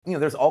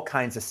There's all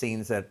kinds of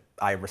scenes that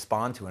I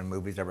respond to in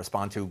movies. I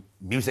respond to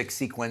music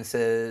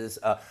sequences.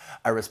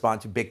 I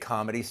respond to big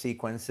comedy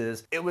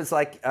sequences. It was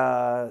like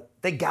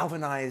they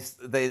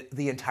galvanized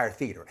the entire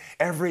theater.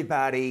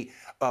 Everybody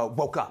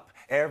woke up.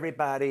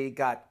 Everybody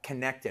got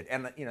connected.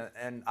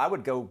 And I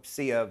would go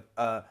see a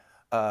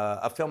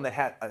film that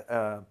had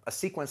a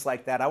sequence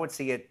like that. I would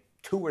see it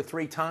 2 or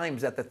 3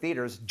 times at the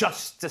theaters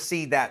just to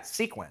see that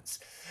sequence,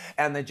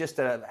 and then just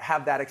to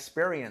have that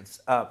experience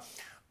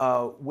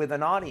with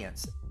an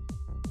audience.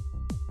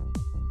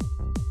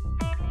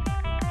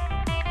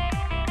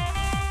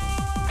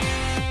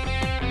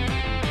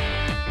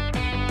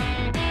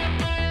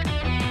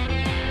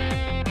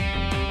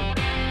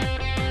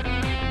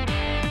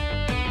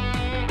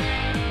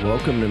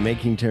 Welcome to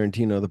Making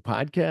Tarantino, the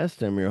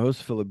podcast. I'm your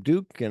host, Philip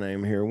Duke, and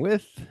I'm here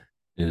with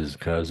his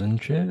cousin,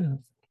 Chaz.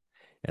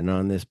 And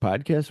on this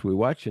podcast, we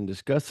watch and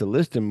discuss a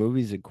list of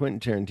movies that Quentin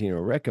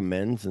Tarantino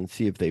recommends and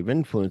see if they've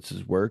influenced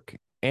his work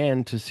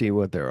and to see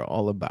what they're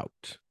all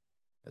about.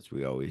 As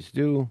we always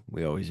do,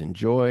 we always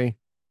enjoy.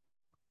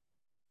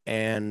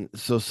 And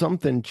so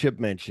something Chip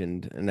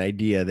mentioned, an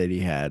idea that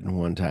he had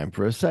one time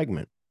for a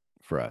segment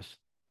for us.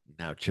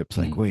 Now Chip's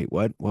like, wait,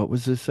 what? What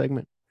was this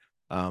segment?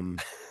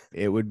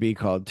 It would be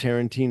called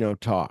Tarantino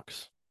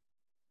Talks.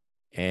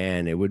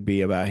 And it would be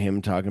about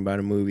him talking about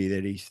a movie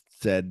that he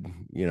said,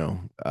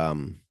 a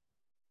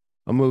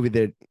movie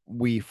that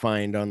we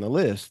find on the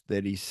list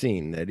that he's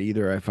seen, that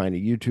either I find a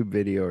YouTube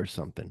video or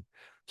something.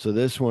 So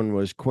this one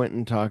was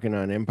Quentin talking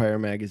on Empire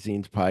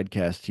Magazine's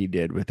podcast he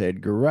did with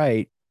Edgar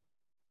Wright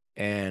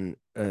and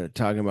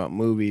talking about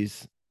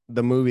movies,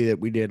 the movie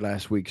that we did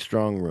last week,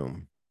 Strong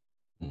Room.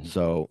 Mm-hmm.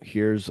 So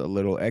here's a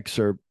little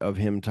excerpt of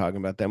him talking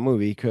about that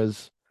movie,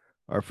 because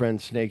our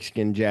friend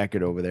Snakeskin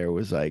Jacket over there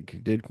was like,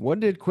 what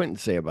did Quentin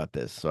say about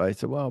this? So I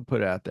said, well, I'll put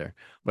it out there.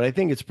 But I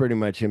think it's pretty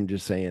much him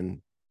just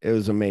saying it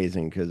was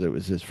amazing because it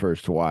was his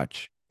first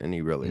watch and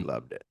he really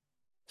loved it.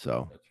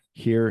 So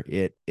here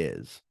it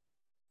is.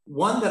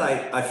 One that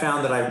I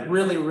found that I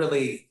really,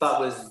 really thought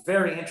was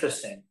very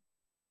interesting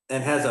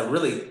and has a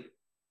really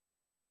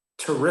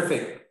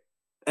terrific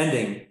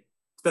ending,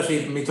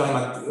 especially me talking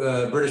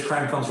about British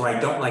crime films where I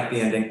don't like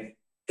the ending,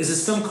 is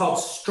this film called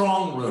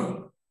Strong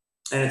Room.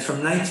 And it's from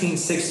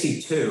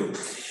 1962.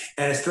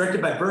 And it's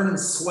directed by Vernon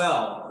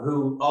Swell,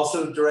 who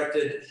also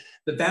directed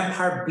The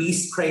Vampire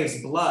Beast Craves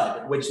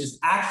Blood, which is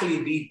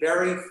actually the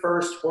very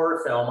first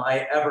horror film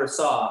I ever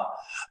saw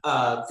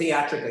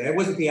theatrically. It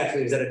wasn't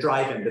theatrically, it was at a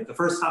drive-in. But the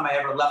first time I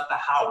ever left the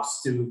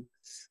house,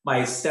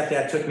 my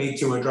stepdad took me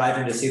to a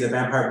drive-in to see The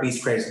Vampire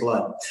Beast Craves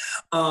Blood.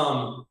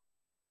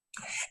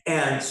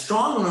 And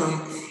Strong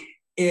Room,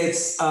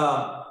 it's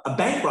a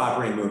bank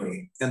robbery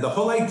movie. And the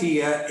whole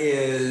idea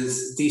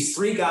is these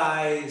 3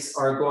 guys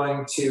are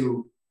going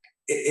to,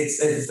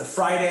 it's a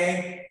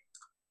Friday,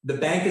 the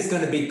bank is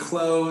going to be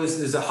closed.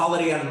 There's a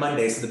holiday on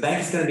Monday, so the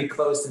bank is going to be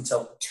closed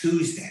until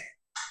Tuesday.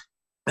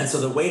 And so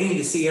they're waiting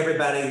to see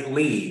everybody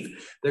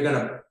leave. They're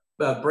going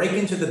to break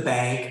into the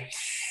bank,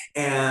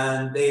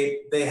 and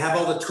they have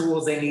all the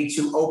tools they need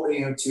to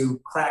open, to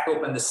crack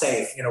open the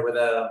safe, with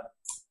a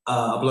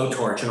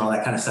blowtorch and all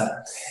that kind of stuff.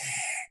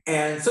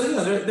 And so,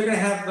 they're going to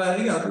have,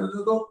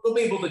 they'll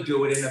be able to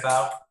do it in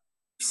about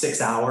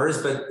 6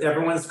 hours, but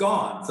everyone's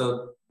gone.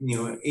 So,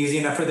 easy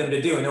enough for them to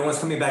do. And no one's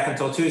coming back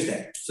until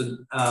Tuesday. So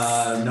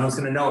no one's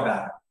going to know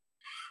about it.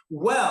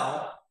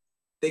 Well,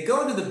 they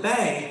go to the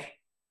bank.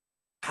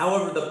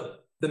 However,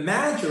 the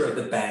manager of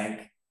the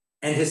bank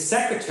and his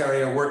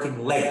secretary are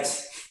working late.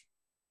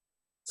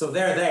 So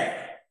they're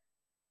there.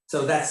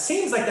 So that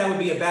seems like that would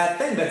be a bad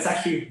thing, but it's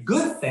actually a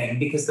good thing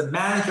because the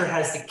manager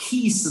has the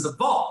keys to the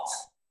vault.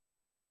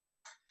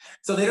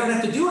 So they don't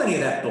have to do any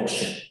of that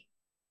bullshit.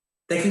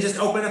 They can just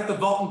open up the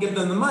vault and give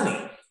them the money.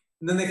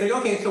 And then they think,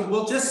 okay, so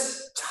we'll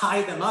just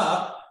tie them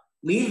up,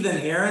 leave them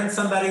here, and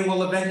somebody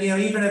will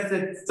eventually, even if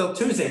it's till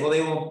Tuesday, well,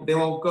 they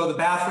won't go to the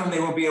bathroom, they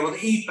won't be able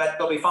to eat, but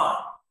they'll be fine.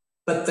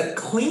 But the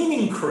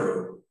cleaning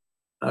crew,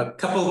 a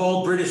couple of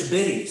old British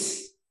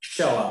biddies,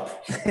 show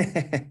up.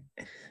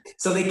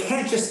 So they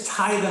can't just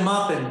tie them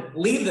up and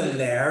leave them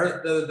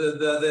there.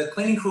 The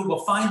cleaning crew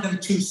will find them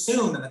too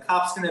soon, and the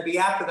cop's going to be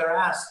after their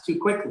ass too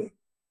quickly.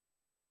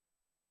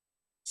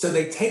 So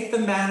they take the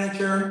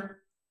manager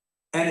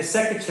and his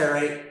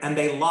secretary and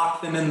they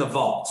lock them in the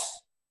vault.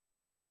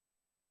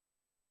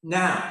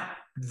 Now,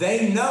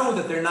 they know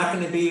that they're not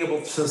going to be able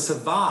to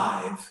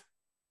survive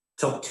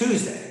till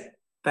Tuesday. In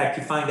fact,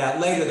 you find out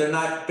later they're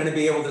not going to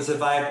be able to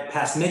survive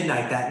past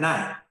midnight that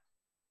night.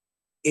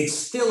 It's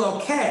still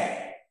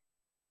okay.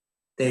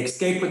 They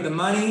escape with the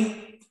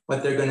money.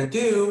 What they're going to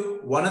do,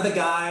 one of the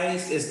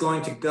guys is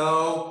going to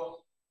go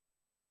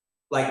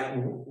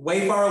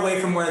way far away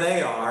from where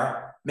they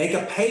are, make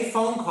a pay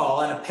phone call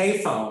on a pay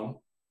phone,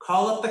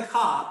 call up the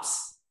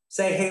cops,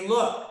 say, hey,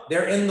 look,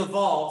 they're in the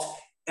vault,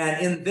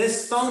 and in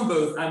this phone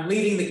booth, I'm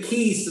leaving the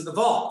keys to the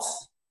vault,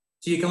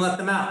 so you can let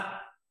them out.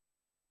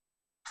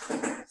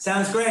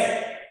 Sounds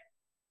great.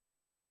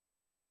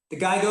 The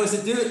guy goes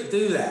to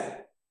do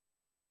that.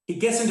 He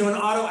gets into an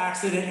auto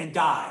accident and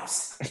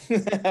dies.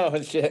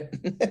 Oh, shit.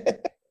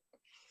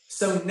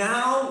 So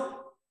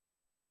now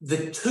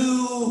the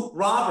two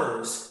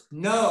robbers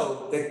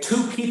know that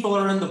two people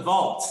are in the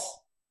vault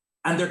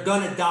and they're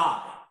gonna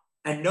die,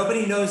 and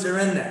nobody knows they're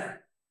in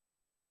there.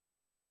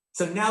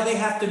 So now they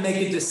have to make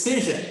a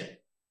decision.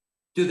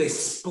 Do they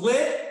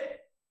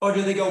split, or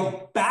do they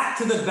go back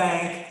to the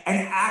bank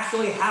and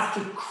actually have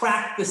to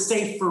crack the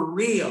safe for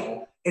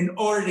real in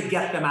order to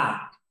get them out?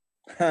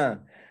 Huh.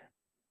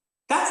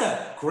 That's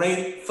a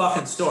great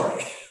fucking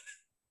story.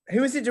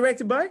 Who is it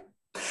directed by?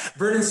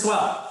 Vernon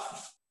Swell,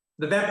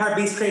 the Vampire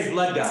Beast Crazed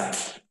Blood guy.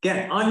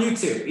 Again, on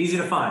YouTube, easy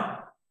to find.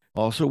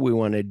 Also, we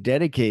want to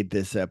dedicate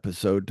this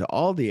episode to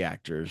all the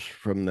actors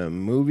from the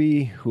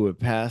movie who have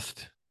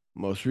passed.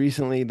 Most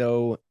recently,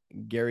 though,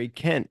 Gary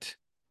Kent,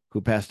 who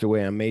passed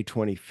away on May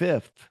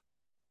 25th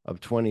of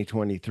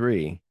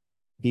 2023.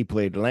 He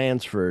played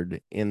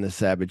Lansford in The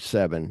Savage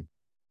Seven.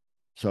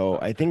 So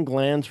I think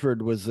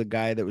Lansford was the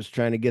guy that was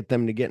trying to get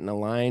them to get in a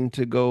line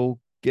to go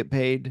get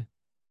paid.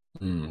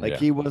 Like, Yeah.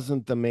 he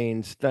wasn't the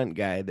main stunt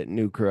guy that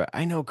knew karate.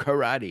 I know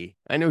karate.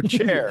 I know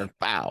chair.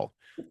 Bow.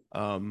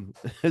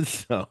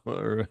 So,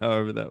 or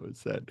however that was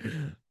said.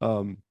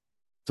 So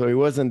he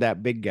wasn't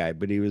that big guy,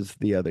 but he was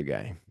the other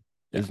guy.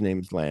 His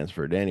name's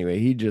Lansford. Anyway,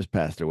 he just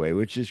passed away,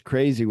 which is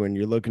crazy when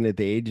you're looking at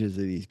the ages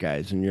of these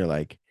guys and you're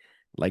like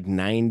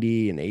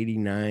 90 and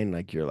 89.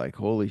 Like, you're like,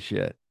 holy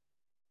shit.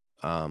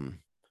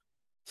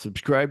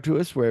 Subscribe to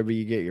us wherever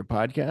you get your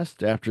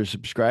podcast. After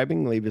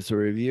subscribing, leave us a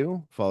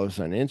review. Follow us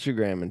on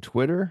Instagram and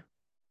Twitter.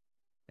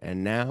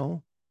 And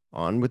now,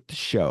 on with the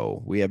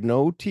show. We have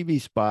no TV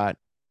spot.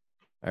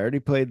 I already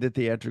played the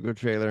theatrical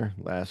trailer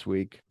last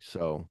week,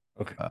 so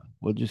Okay.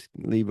 we'll just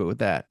leave it with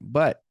that.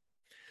 But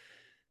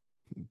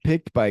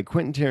picked by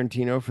Quentin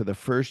Tarantino for the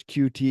first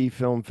QT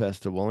Film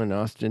Festival in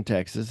Austin,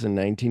 Texas in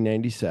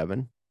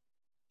 1997.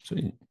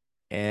 Sweet.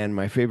 And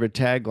my favorite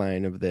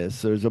tagline of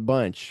this, there's a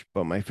bunch,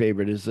 but my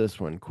favorite is this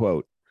one,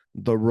 quote,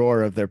 "The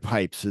roar of their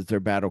pipes is their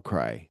battle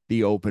cry,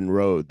 the open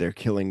road, their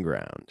killing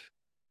ground,"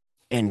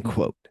 end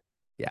quote.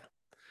 Yeah.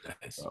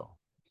 Nice. So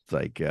it's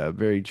like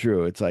very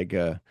true. It's like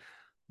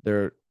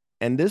they're,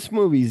 and this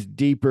movie's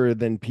deeper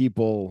than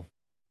people,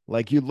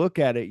 like, you look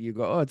at it, you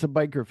go, oh, it's a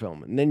biker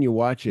film. And then you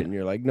watch it and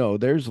you're like, no,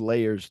 there's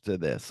layers to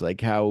this,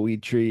 like how we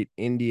treat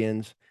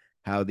Indians,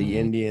 how the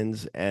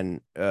Indians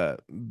and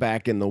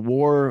back in the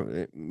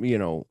war,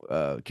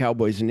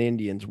 cowboys and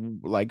Indians,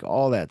 like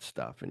all that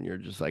stuff. And you're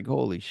just like,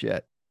 holy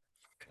shit.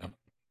 Yeah.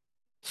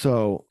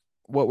 So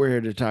what we're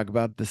here to talk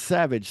about, The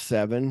Savage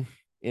Seven.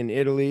 In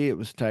Italy, it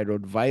was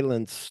titled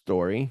Violence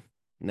Story,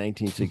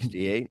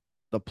 1968.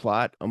 The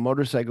plot: a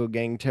motorcycle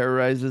gang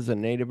terrorizes a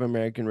Native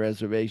American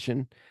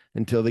reservation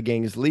until the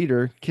gang's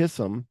leader,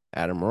 Kissam,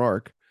 Adam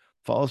Rourke,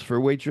 falls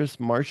for waitress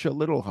Marcia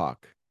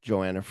Littlehawk,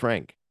 Joanna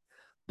Frank.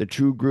 The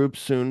two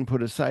groups soon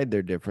put aside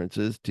their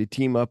differences to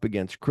team up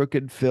against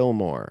Crooked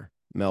Fillmore,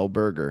 Mel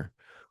Berger,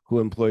 who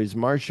employs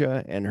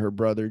Marcia and her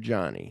brother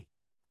Johnny.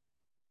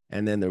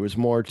 And then there was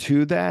more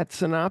to that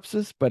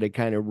synopsis, but it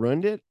kind of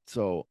ruined it.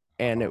 So,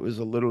 and it was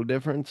a little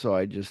different, so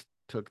I just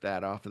took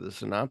that off of the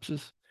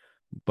synopsis.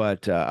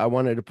 But I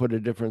wanted to put a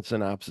different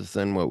synopsis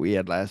than what we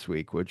had last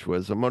week, which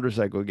was a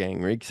motorcycle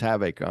gang wreaks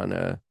havoc on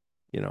a,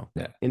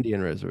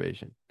 Indian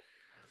reservation.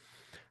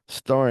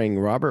 Starring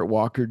Robert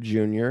Walker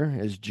Jr.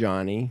 as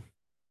Johnny,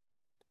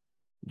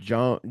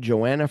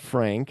 Joanna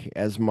Frank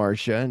as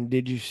Marcia. And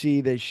did you see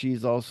that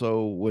she's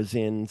also was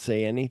in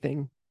Say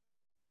Anything?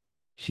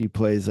 She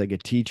plays like a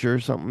teacher or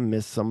something,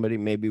 miss somebody,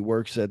 maybe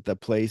works at the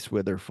place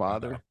with her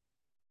father.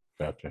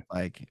 Gotcha.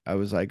 Like, I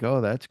was like, oh,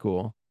 that's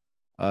cool.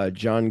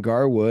 John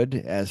Garwood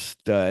as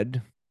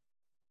Stud.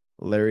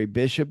 Larry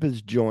Bishop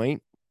as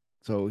Joint.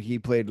 So he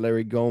played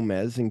Larry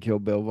Gomez in Kill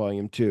Bill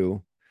Volume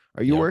 2.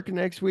 Are you working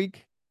next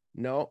week?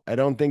 No, I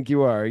don't think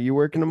you are. Are you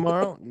working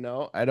tomorrow?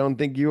 No, I don't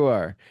think you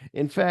are.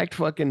 In fact,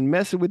 fucking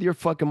messing with your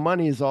fucking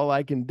money is all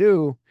I can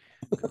do.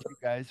 You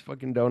guys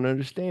fucking don't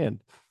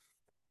understand.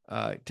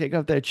 Take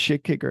off that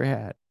shit kicker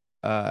hat.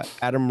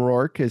 Adam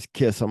Rourke as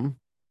Kissam.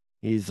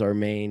 He's our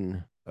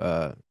main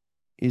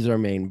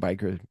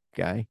biker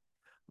guy.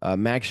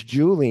 Max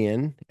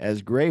Julian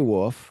as Grey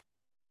Wolf.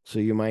 So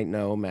you might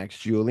know Max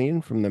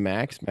Julian from the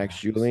Max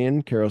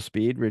Julian, Carol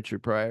Speed,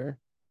 Richard Pryor.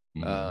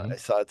 I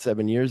saw it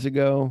 7 years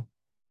ago.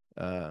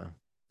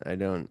 I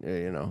don't,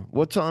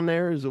 what's on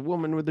there is a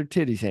woman with her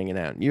titties hanging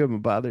out. You haven't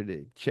bothered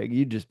to check.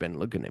 You just been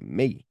looking at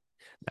me.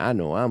 I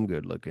know I'm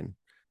good looking.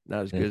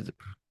 Not as good as a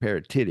pair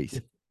of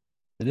titties.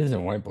 It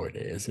isn't White Boy Day,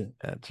 is it?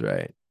 That's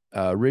right.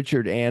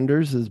 Richard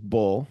Anders is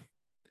Bull.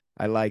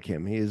 I like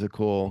him. He is a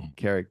cool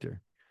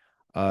character.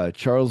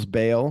 Charles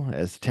Bale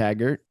as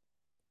Taggart.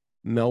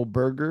 Mel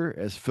Berger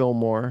as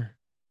Fillmore.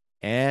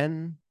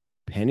 And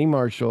Penny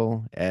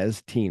Marshall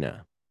as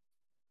Tina.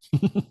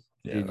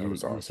 Yeah, that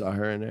was awesome. You saw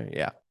her in there?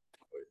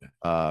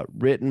 Yeah.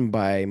 Written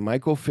by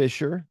Michael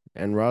Fisher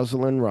and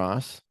Rosalind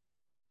Ross.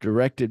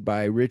 Directed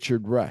by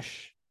Richard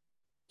Rush.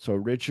 So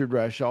Richard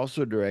Rush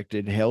also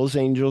directed Hell's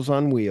Angels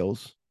on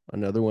Wheels,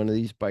 another one of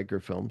these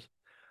biker films.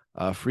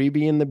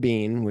 Freebie and the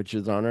Bean, which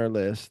is on our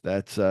list.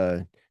 That's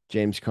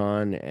James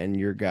Caan and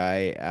your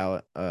guy,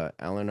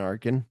 Alan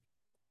Arkin.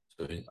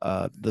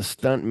 The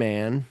Stunt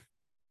Man,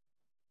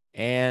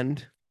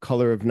 and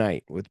Color of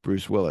Night with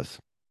Bruce Willis.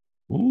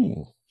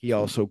 Ooh. He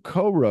also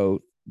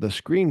co-wrote the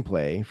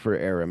screenplay for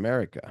Air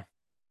America.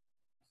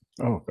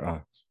 Oh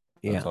God.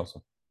 That's Yeah.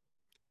 awesome.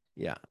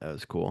 Yeah, that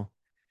was cool.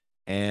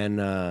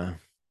 And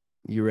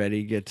you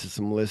ready to get to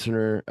some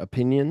listener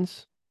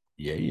opinions?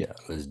 Yeah.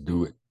 Let's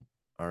do it.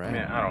 All right.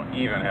 Man, I don't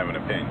even have an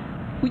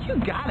opinion. Well,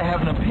 you gotta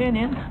have an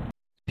opinion.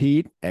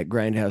 Pete at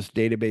Grindhouse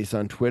Database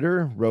on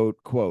Twitter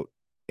wrote, quote,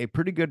 "A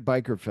pretty good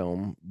biker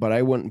film, but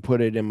I wouldn't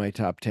put it in my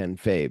top 10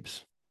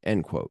 faves,"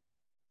 end quote.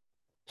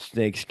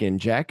 Snakeskin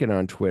Jacket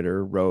on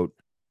Twitter wrote,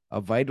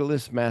 "A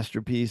vitalist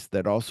masterpiece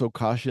that also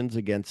cautions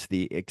against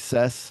the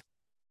excess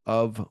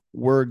of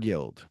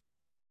Wergild,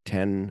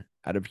 10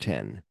 out of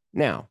 10.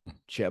 Now,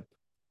 Chip,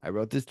 I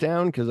wrote this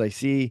down because I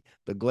see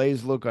the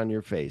glazed look on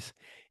your face.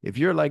 If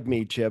you're like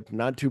me, Chip,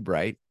 not too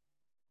bright,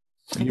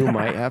 you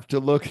might have to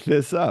look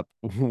this up.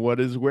 What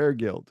is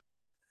Wergild?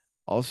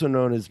 Also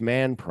known as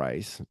man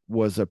price,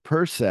 was a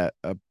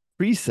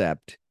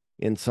precept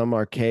in some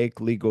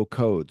archaic legal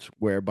codes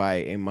whereby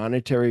a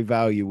monetary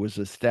value was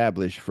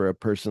established for a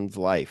person's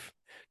life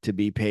to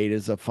be paid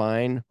as a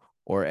fine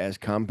or as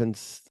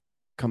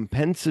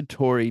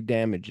compensatory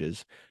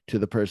damages to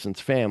the person's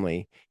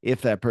family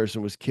if that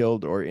person was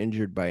killed or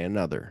injured by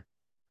another.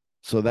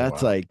 So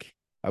that's like,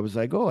 I was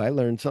like, oh, I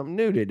learned something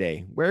new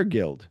today.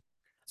 Wergild.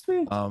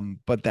 Sweet.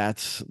 But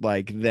that's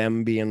like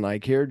them being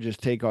like, here,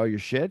 just take all your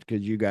shit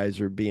because you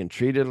guys are being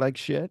treated like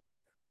shit.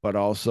 But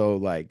also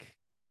like,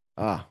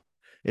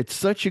 it's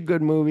such a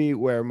good movie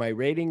where my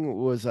rating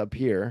was up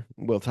here.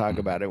 We'll talk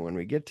about it when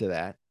we get to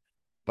that.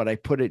 But I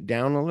put it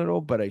down a little,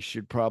 but I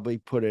should probably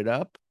put it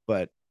up,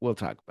 but we'll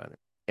talk about it.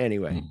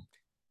 Anyway,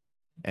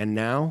 and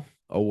now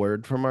a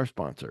word from our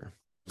sponsor.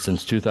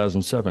 Since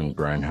 2007,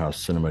 Grindhouse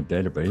Cinema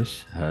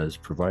Database has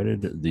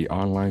provided the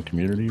online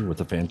community with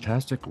a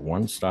fantastic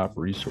one-stop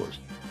resource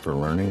for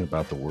learning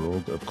about the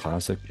world of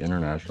classic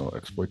international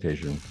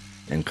exploitation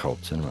and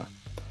cult cinema.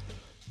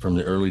 From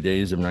the early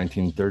days of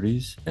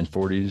 1930s and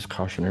 40s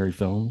cautionary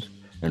films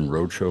and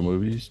roadshow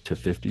movies to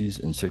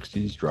 50s and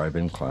 60s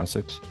drive-in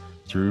classics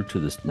through to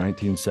the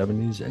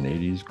 1970s and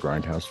 80s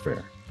Grindhouse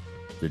fare.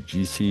 The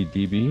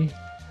GCDB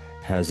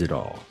has it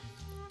all.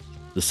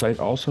 The site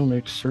also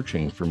makes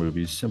searching for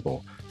movies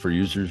simple for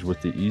users with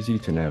the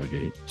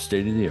easy-to-navigate,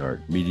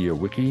 state-of-the-art Media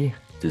Wiki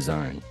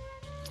design.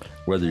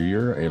 Whether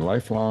you're a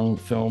lifelong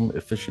film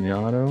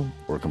aficionado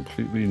or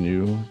completely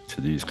new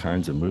to these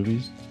kinds of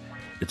movies,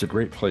 it's a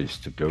great place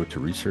to go to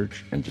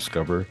research and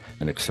discover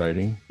an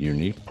exciting,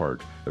 unique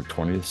part of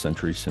 20th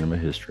century cinema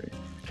history,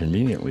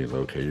 conveniently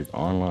located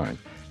online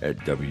at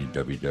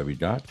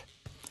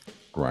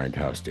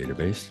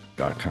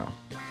www.grindhousedatabase.com.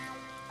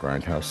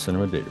 Grindhouse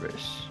Cinema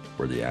Database,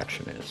 where the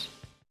action is.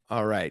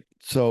 All right.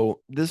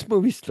 So this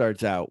movie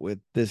starts out with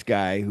this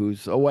guy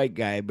who's a white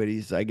guy, but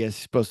he's, I guess,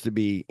 supposed to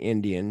be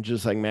Indian,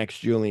 just like Max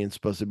Julian's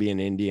supposed to be an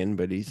Indian,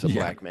 but he's a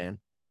black man.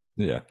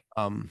 Yeah.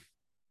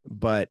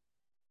 But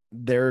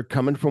they're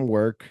coming from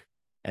work,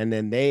 and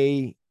then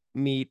they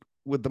meet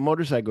with the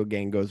motorcycle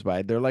gang goes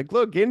by. They're like,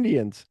 look,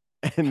 Indians.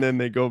 And then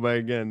they go by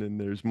again, and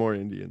there's more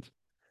Indians.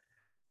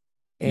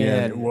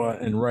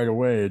 And right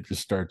away it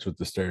just starts with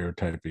the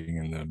stereotyping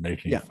and the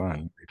making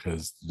fun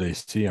because they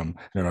see them.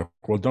 They're like,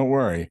 well, don't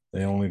worry,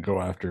 they only go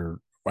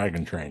after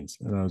wagon trains.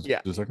 And I was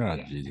just like,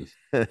 oh, Jesus.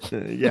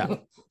 Yeah.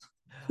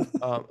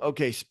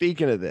 Okay,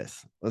 speaking of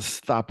this, let's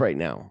stop right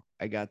now.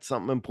 I got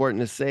something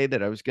important to say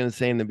that I was going to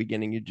say in the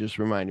beginning. You just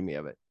reminded me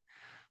of it.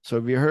 So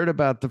have you heard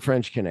about the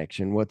French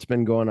Connection? What's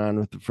been going on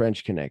with the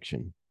French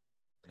Connection?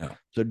 No.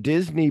 So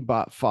Disney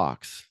bought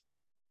Fox,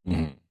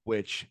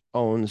 which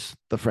owns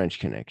the French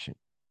Connection.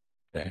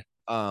 Okay.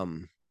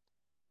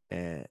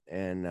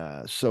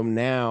 So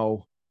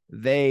now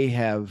they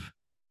have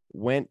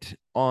went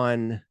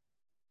on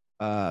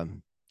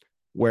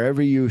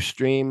wherever you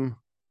stream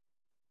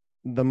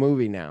the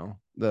movie now,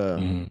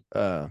 the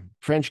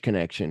French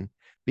Connection,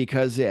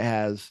 because it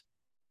has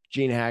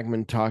Gene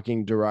Hackman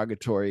talking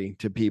derogatory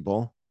to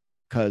people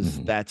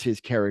because that's his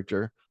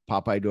character.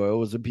 Popeye Doyle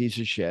was a piece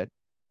of shit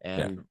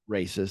and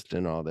racist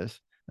and all this.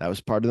 That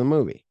was part of the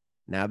movie.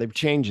 Now they've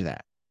changed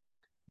that.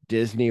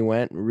 Disney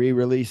went and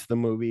re-released the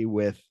movie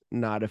with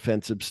not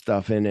offensive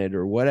stuff in it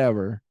or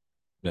whatever.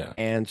 Yeah.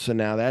 And so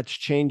now that's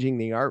changing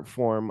the art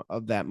form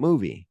of that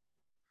movie.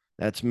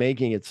 That's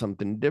making it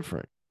something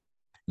different.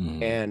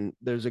 And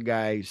there's a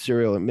guy,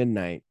 Serial at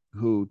Midnight,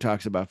 who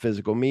talks about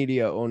physical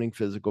media, owning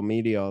physical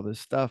media, all this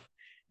stuff.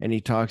 And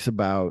he talked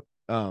about,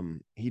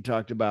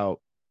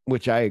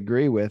 which I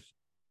agree with,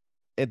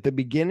 at the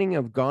beginning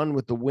of Gone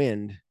with the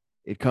Wind,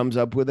 it comes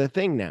up with a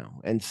thing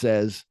now and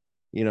says,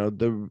 you know,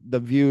 the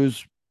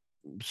views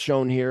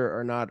shown here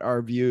are not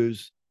our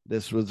views.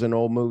 This was an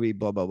old movie,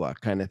 blah, blah, blah,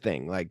 kind of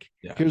thing. Like,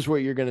 here's what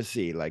you're going to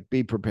see. Like,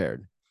 be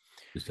prepared.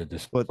 Just a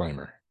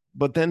disclaimer.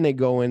 But then they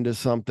go into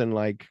something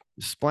like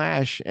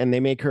Splash and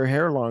they make her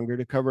hair longer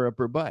to cover up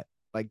her butt.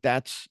 Like,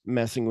 that's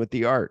messing with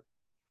the art.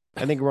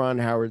 I think Ron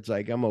Howard's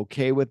like, I'm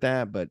okay with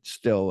that, but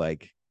still,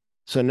 like,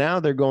 so now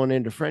they're going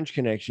into French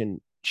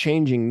Connection,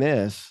 changing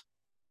this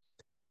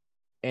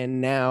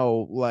And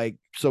now, like,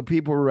 so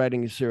people were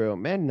writing a serial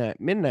at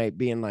midnight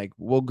being like,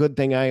 well, good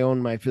thing I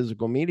own my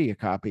physical media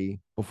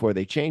copy before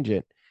they change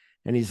it.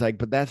 And he's like,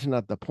 but that's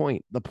not the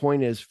point. The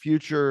point is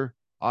future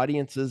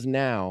audiences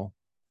now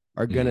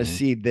are going to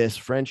see this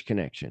French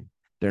Connection.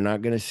 They're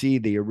not going to see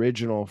the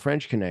original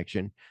French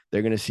Connection.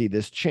 They're going to see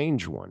this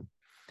change one.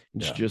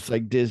 It's just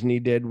like Disney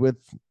did with,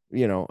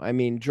 I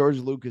mean, George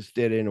Lucas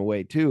did it in a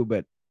way too,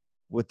 but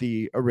with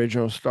the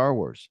original Star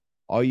Wars,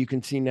 all you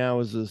can see now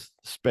is a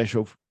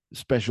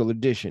special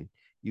edition.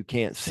 You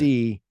can't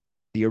see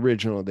the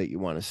original that you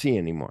want to see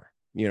anymore,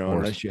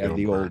 unless you have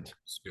the old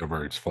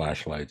Spielberg's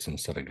flashlights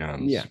instead of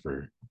guns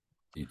for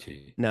ET.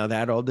 Now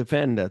that I'll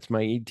defend. That's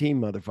my ET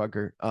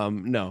motherfucker.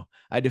 No,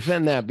 I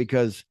defend that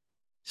because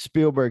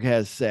Spielberg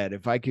has said,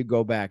 if I could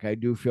go back, I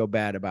do feel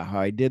bad about how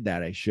I did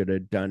that. I should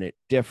have done it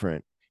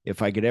different.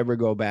 If I could ever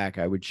go back,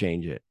 I would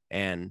change it.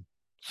 And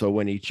so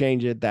when he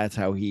changed it, that's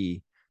how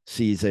he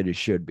sees it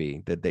should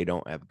be, that they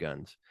don't have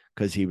guns.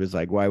 Because he was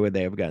like, why would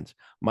they have guns?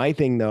 My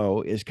thing,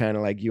 though, is kind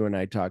of like you and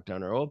I talked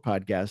on our old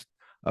podcast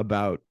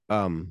about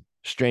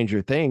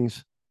Stranger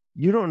Things.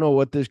 You don't know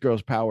what this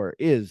girl's power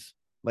is.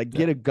 Like,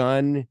 get a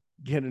gun,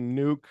 get a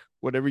nuke,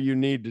 whatever you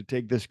need to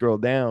take this girl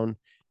down.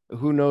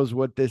 Who knows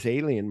what this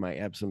alien might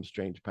have some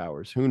strange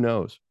powers? Who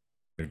knows?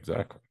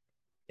 Exactly.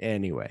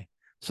 Anyway,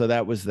 so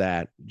that was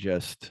that.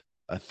 Just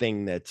a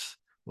thing that's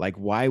like,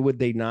 why would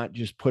they not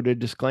just put a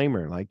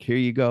disclaimer? Like, here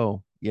you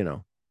go,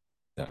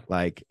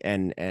 like,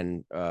 and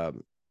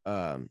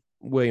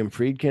William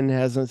Friedkin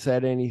hasn't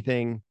said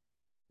anything,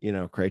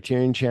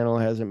 Criterion Channel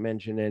hasn't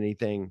mentioned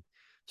anything.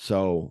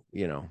 So,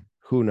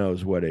 who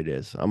knows what it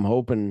is. I'm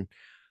hoping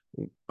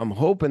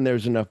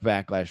there's enough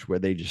backlash where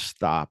they just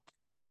stop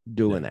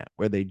doing that,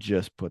 where they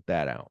just put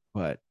that out,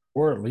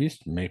 or at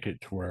least make it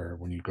to where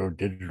when you go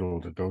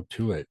digital to go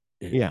to it,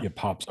 it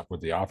pops up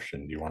with the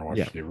option. Do you want to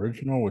watch the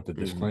original with the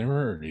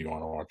disclaimer, or do you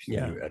want to watch the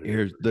new edited?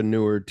 Here's the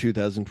newer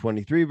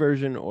 2023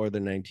 version or the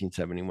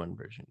 1971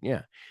 version.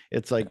 Yeah,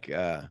 it's like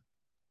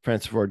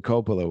Francis Ford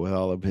Coppola with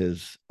all of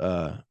his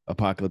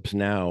Apocalypse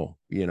Now,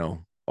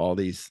 all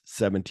these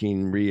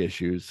 17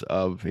 reissues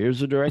of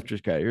here's a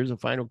director's cut, here's a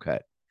final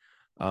cut.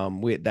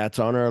 That's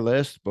on our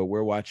list, but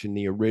we're watching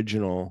the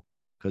original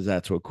because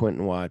that's what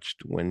Quentin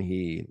watched when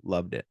he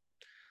loved it.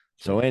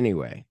 So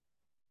anyway,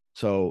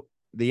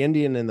 the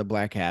Indian in the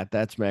black hat,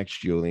 that's Max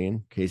Julian,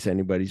 in case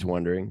anybody's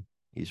wondering.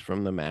 He's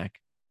from the Mac.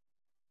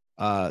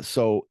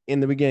 So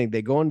in the beginning,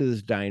 they go into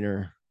this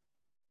diner.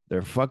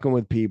 They're fucking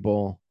with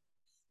people.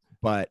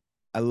 But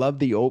I love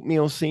the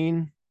oatmeal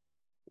scene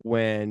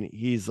when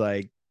he's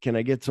like, can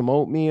I get some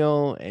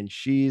oatmeal? And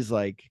she's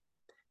like,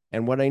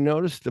 and what I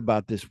noticed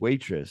about this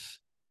waitress,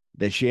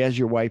 that she has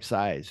your wife's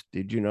eyes.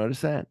 Did you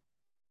notice that?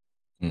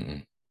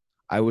 Mm-mm.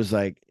 I was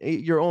like, hey,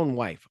 your own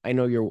wife. I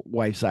know your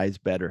wife's eyes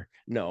better.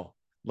 No,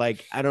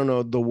 like, I don't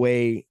know the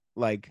way,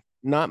 like,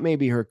 not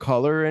maybe her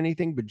color or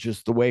anything, but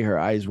just the way her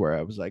eyes were.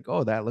 I was like,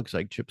 oh, that looks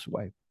like Chip's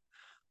wife.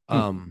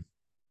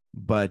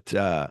 But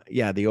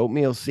the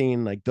oatmeal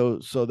scene, like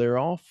those, so they're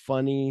all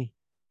funny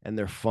and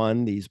they're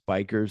fun. These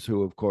bikers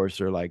who, of course,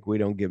 are like, we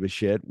don't give a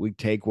shit. We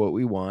take what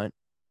we want,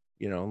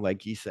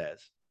 like he says.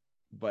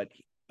 But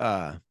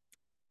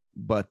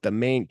the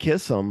main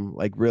Kissum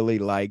like really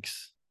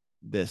likes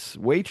this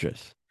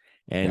waitress.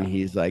 And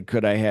he's like,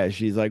 could I have,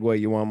 she's like, well,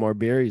 you want more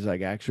beer? He's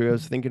like, actually, I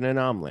was thinking an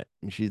omelet.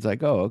 And she's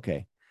like, oh,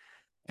 okay.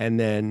 And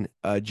then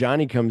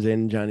Johnny comes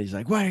in. Johnny's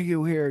like, why are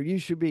you here? You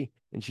should be.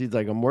 And she's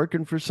like, I'm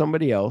working for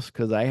somebody else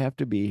because I have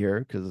to be here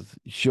because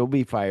she'll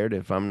be fired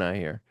if I'm not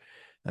here.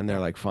 And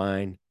they're like,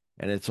 fine.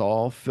 And it's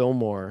all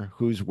Fillmore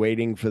who's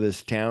waiting for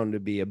this town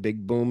to be a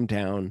big boom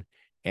town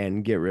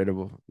and get rid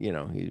of, he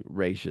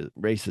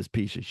racist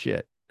piece of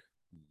shit.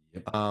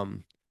 Yep.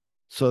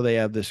 So they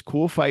have this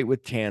cool fight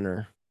with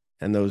Tanner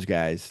and those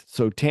guys.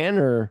 So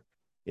Tanner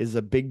is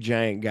a big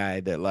giant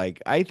guy that,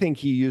 like, I think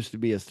he used to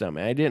be a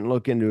stuntman. I didn't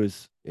look into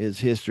his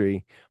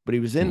history, but he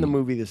was in the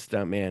movie The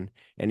Stuntman,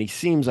 and he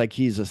seems like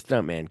he's a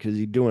stuntman because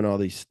he's doing all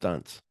these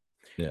stunts.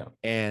 Yeah.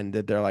 And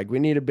that they're like, we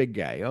need a big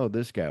guy. Oh,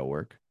 this guy will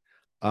work.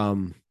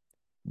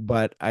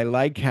 But I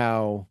like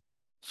how,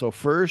 so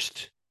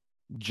first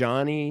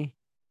Johnny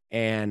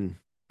and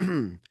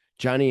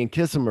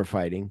Kissum are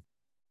fighting.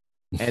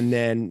 And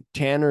then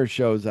Tanner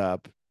shows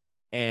up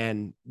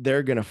and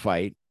they're going to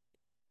fight.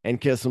 And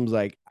Kissum's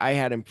like, I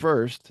had him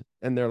first.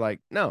 And they're like,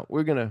 no,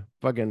 we're going to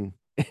fucking,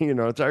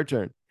 it's our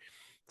turn.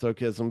 So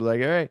Kissum's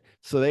like, all right.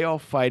 So they all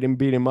fight and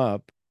beat him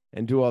up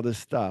and do all this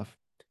stuff.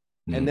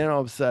 And then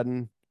all of a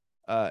sudden,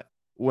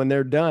 when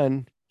they're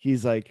done,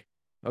 he's like,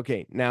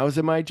 okay, now is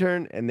it my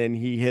turn? And then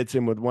he hits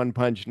him with one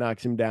punch,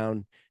 knocks him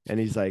down. And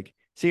he's like,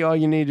 see, all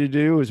you need to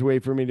do is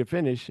wait for me to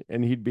finish.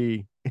 And he'd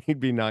be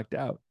knocked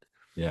out.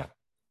 Yeah.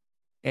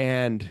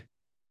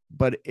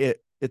 But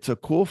it's a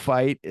cool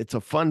fight. It's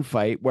a fun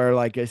fight where,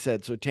 like I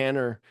said, so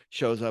Tanner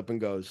shows up and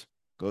goes,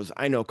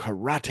 I know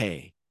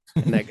karate.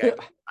 And that guy,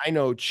 I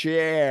know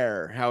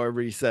chair, however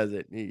he says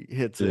it. He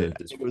hits it.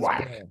 It was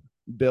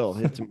Bill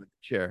hits him with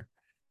the chair.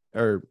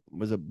 Or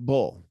was it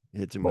Bull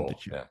hits him with the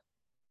chair.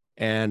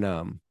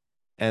 Yeah.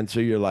 And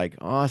so you're like,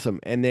 awesome.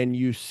 And then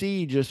you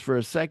see just for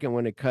a second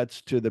when it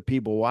cuts to the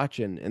people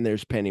watching and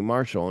there's Penny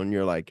Marshall. And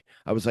you're like,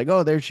 I was like,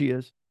 oh, there she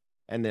is.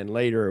 And then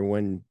later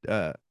when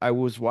I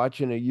was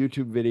watching a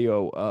YouTube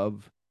video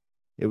of,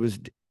 it was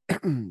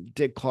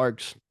Dick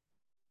Clark's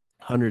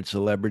 100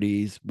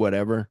 celebrities,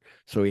 whatever.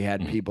 So he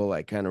had people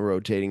like kind of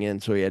rotating in.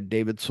 So he had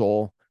David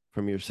Soul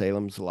from Your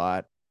Salem's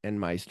Lot and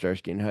My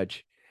Starsky and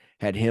Hutch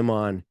had him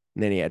on.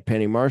 And then he had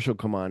Penny Marshall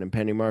come on. And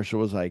Penny Marshall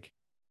was like,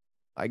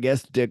 I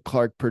guess Dick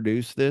Clark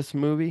produced this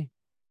movie,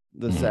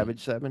 The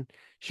Savage Seven.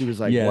 She was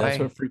like, yeah, why? that's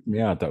what freaked me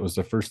out. That was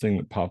the first thing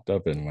that popped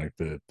up in like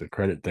the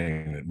credit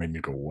thing that made me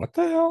go, what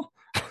the hell?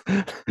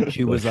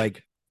 She was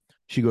like,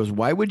 she goes,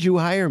 why would you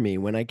hire me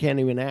when I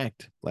can't even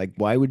act? Like,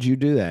 why would you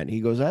do that?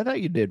 He goes, I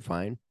thought you did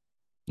fine.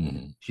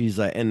 She's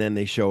like, and then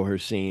they show her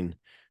scene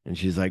and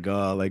she's like,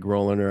 oh, like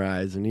rolling her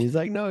eyes. And he's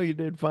like, no, you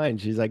did fine.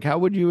 She's like, how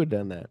would you have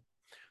done that?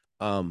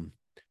 I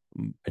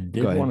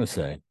did want to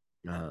say,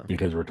 Uh-huh.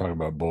 because we're talking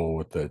about Bull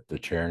with the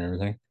chair and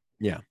everything.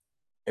 Yeah.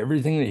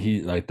 Everything that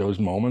he, like those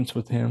moments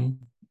with him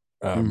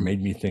Mhm.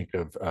 made me think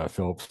of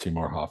Philip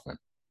Seymour Hoffman.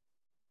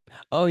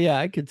 Oh, yeah,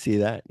 I could see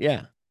that.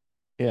 Yeah.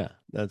 Yeah.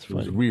 That's It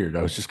was funny. weird.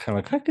 I was just kind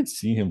of like, I could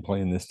see him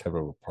playing this type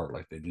of a part.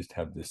 Like they just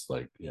have this,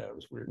 like, yeah, it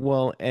was weird.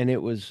 Well, and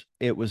it was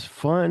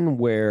fun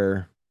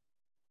where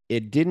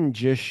it didn't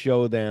just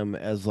show them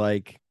as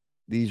like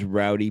these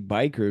rowdy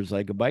bikers,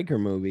 like a biker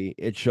movie.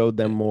 It showed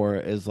them more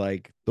as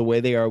like the way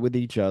they are with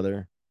each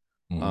other.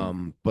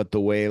 But the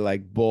way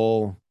like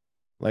Bull,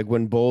 like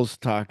when Bull's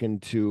talking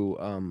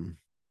to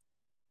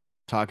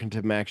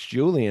Max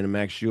Julian, and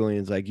Max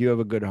Julian's like, you have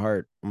a good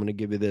heart. I'm gonna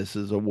give you this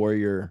as a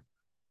warrior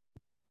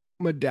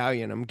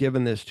medallion. I'm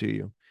giving this to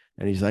you.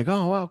 And he's like,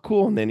 oh wow,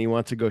 cool. And then he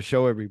wants to go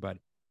show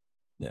everybody.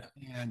 Yeah.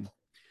 And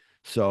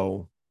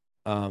so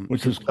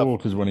which was cool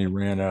because when he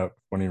ran up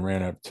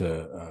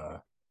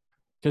to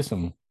kiss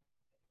him,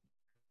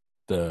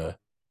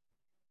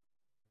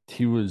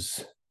 he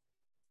was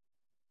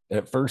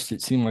at first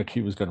it seemed like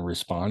he was going to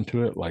respond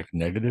to it like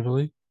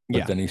negatively,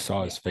 but then he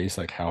saw his face,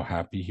 like how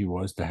happy he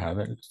was to have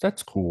it.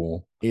 That's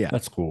cool. Yeah,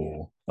 that's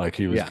cool. Like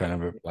he was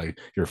kind of like,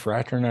 you're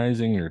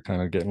fraternizing, you're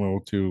kind of getting a little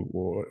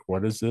too,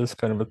 what is this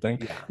kind of a thing?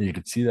 Yeah. And you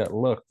could see that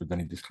look, but then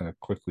he just kind of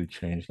quickly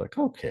changed, like,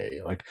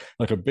 okay, like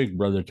a big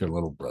brother to a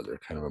little brother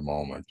kind of a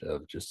moment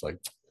of just like,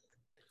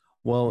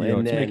 well,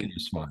 and it's then making you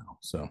smile.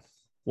 So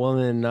well,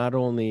 then not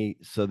only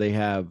so they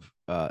have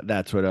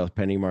that's what else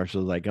Penny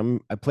Marshall's like,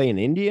 I play an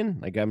Indian,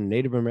 like I'm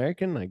Native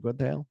American, like what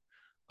the hell?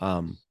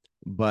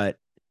 But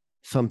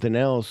something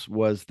else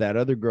was that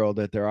other girl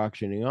that they're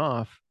auctioning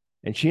off,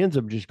 and she ends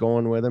up just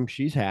going with him.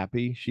 She's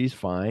happy, she's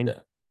fine.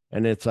 Yeah.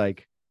 And it's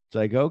like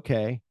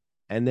okay.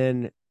 And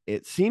then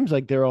it seems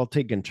like they're all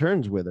taking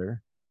turns with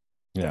her.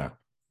 Yeah.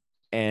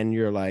 And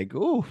you're like,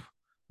 ooh.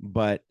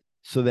 But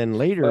so then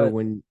later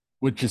when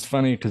which is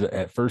funny because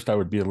at first I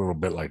would be a little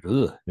bit like,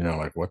 ugh,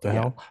 like what the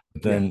hell?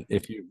 But then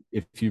if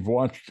you've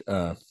watched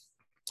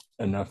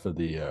enough of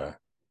the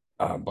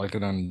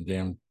blanket on the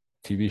damn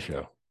TV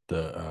show,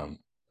 the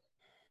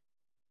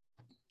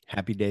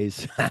Happy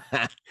Days.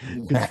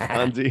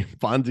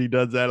 Fonzie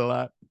does that a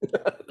lot.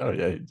 Oh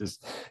yeah, he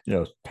just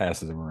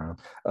passes him around.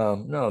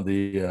 No,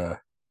 the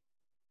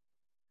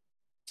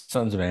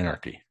Sons of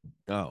Anarchy.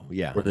 Oh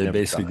yeah, where they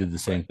basically did the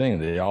same thing.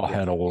 They all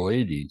had old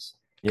ladies.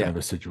 Kind of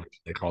a situation.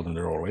 They called them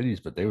their old ladies,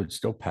 but they would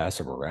still pass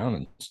them around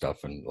and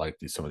stuff, and like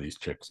some of these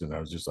chicks. And I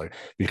was just like,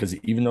 because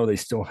even though they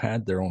still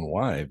had their own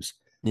wives,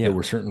 there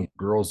were certain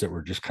girls that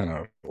were just kind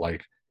of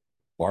like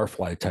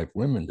barfly type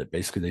women that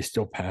basically they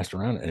still passed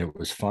around, and it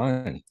was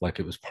fine. Like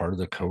it was part of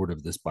the code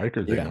of this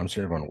biker thing. I'm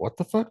sitting there going, what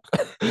the fuck?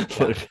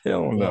 Like,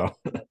 hell no.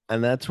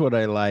 And that's what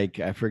I like.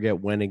 I forget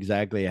when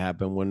exactly it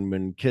happened.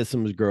 When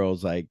Kissim's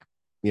girls like,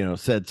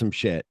 said some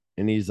shit,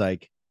 and he's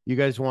like, "You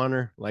guys want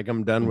her? Like,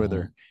 I'm done with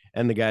her."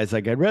 And the guy's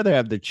like, "I'd rather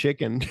have the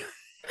chicken."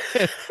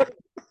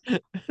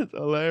 It's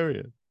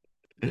hilarious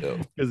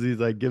because he's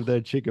like, "Give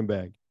that chicken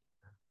back."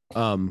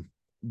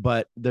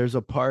 But there's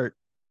a part,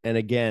 and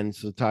again,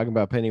 so talking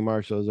about Penny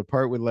Marshall, there's a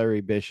part with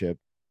Larry Bishop,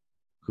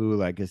 who,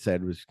 like I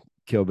said, was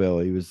Kill Bill.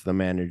 He was the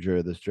manager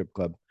of the strip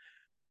club.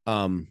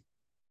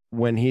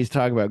 When he's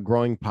talking about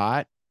growing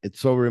pot, it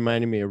so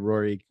reminded me of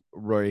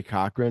Rory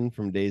Cochrane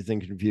from Dazed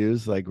and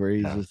Confused, like where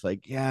he's just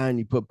like, yeah, and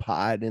you put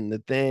pot in the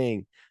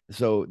thing.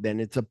 So then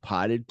it's a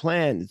potted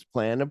plant. It's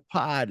plant of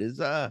pot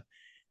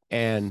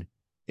and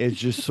it's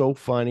just so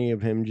funny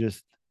of him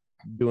just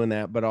doing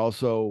that. But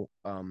also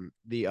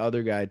the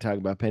other guy talking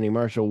about Penny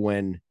Marshall,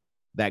 when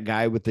that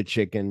guy with the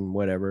chicken,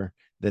 whatever,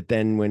 that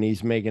then when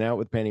he's making out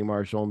with Penny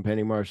Marshall and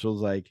Penny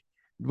Marshall's like,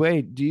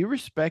 wait, do you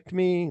respect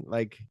me?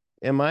 Like,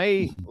 am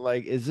I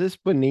like, is this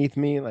beneath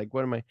me? Like,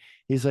 what am I?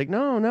 He's like,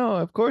 no,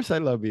 of course I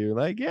love you.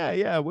 Like,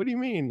 yeah. What do you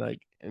mean? Like,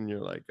 and you're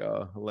like,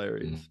 oh,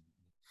 hilarious.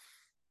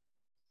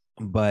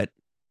 But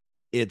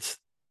it's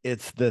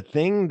the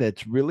thing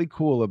that's really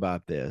cool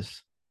about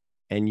this,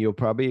 and you'll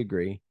probably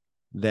agree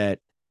that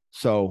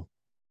so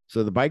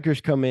the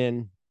bikers come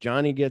in,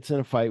 Johnny gets in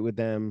a fight with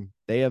them,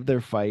 they have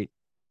their fight,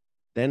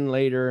 then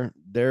later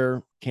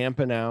they're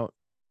camping out,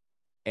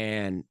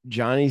 And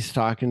Johnny's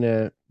talking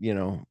to,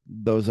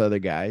 those other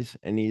guys,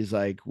 and he's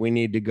like, we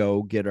need to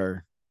go get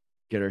our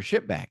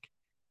ship back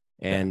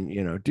and,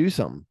 do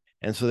something.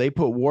 And so they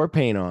put war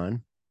paint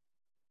on,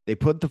 they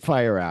put the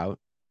fire out,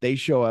 they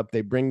show up,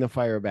 they bring the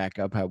fire back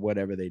up,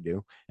 whatever they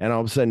do. And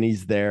all of a sudden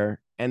he's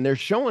there and they're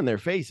showing their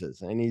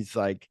faces. And he's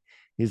like,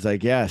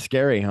 yeah,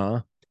 scary,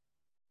 huh?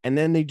 And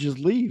then they just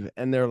leave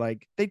and they're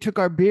like, they took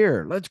our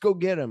beer. Let's go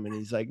get them. And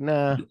he's like,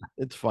 nah,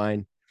 it's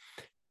fine.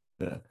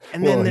 Yeah.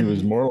 And well, then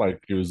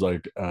he was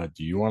like,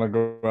 do you want to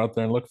go out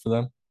there and look for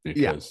them?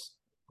 Because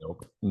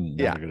nope,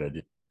 not a good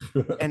idea.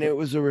 And it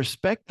was a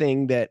respect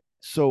thing that,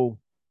 so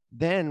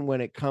then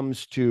when it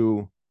comes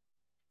to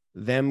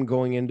them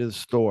going into the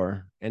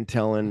store and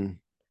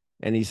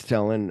he's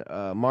telling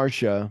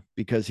Marcia,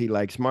 because he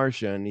likes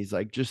Marcia, and he's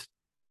like, just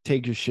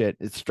take your shit.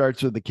 It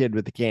starts with the kid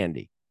with the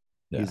candy.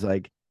 Yeah. He's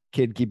like,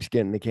 kid keeps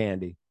getting the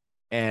candy.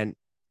 And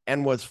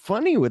what's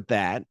funny with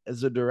that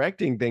as a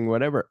directing thing,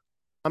 whatever,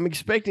 I'm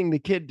expecting the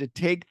kid to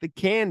take the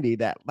candy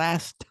that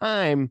last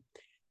time,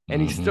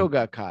 and he still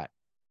got caught.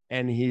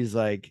 And he's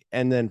like,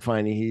 and then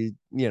finally he,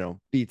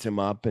 beats him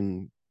up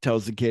and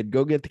tells the kid,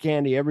 go get the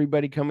candy.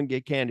 Everybody come and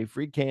get candy,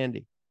 free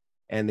candy.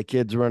 And the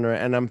kids run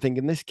around. And I'm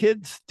thinking, this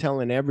kid's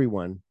telling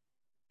everyone,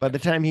 by the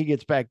time he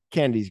gets back,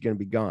 candy's going to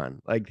be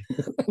gone. Like,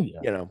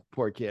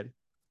 poor kid.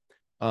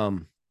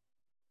 So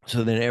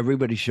then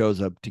everybody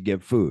shows up to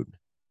get food.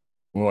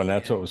 Well, and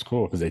that's what was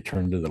cool, because they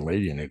turned to the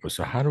lady and they go,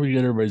 so how do we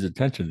get everybody's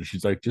attention? And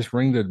she's like, just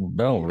ring the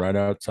bell right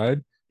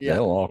outside. Yeah.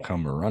 They'll all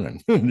come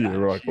running.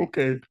 You're like,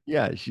 okay.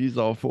 Yeah, she's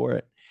all for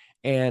it.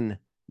 And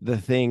the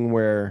thing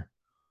where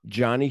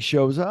Johnny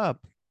shows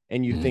up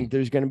and you think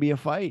there's going to be a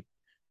fight.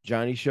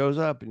 Johnny shows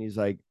up and he's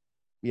like,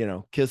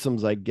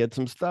 Kissum's like, get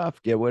some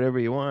stuff, get whatever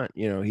you want.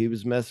 He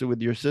was messing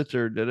with your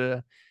sister.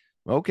 Da-da.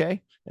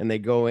 Okay. And they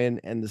go in,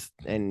 and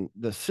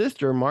the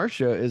sister,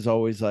 Marcia, is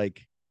always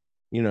like,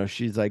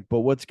 she's like, but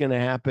what's going to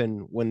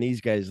happen when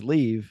these guys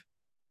leave?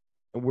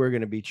 We're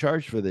going to be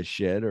charged for this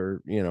shit,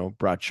 or,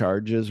 brought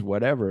charges,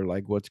 whatever,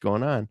 like what's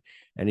going on.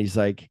 And he's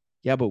like,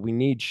 yeah, but we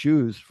need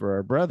shoes for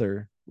our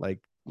brother. Like,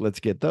 let's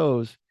get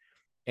those.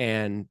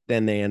 And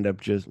then they end up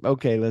just,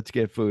 okay, let's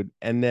get food.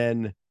 And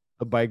then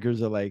the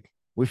bikers are like,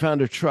 we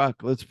found a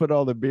truck. Let's put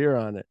all the beer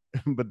on it.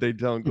 But they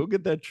tell him, go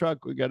get that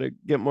truck. We got to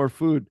get more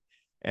food.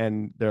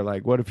 And they're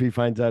like, what if he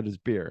finds out his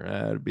beer?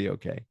 It'd be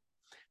okay.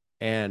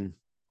 And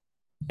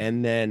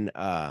then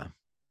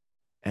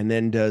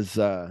does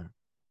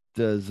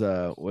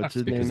what's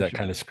his name? Because that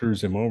kind of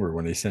screws him over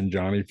when they send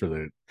Johnny for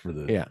the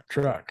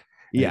truck.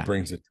 He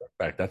brings the truck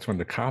back. That's when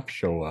the cops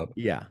show up.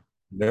 Yeah.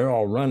 They're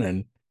all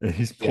running, and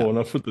he's pulling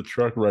up with the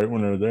truck right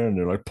when they're there, and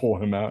they're like,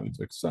 pull him out. And he's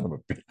like, son of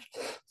a bitch.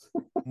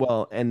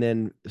 Well, and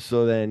then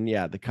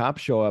the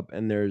cops show up,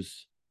 and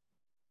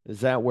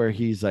is that where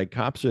he's like,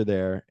 cops are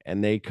there,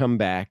 and they come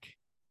back,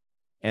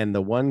 and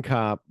the one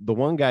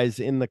guy's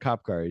in the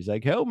cop car. He's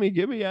like, help me,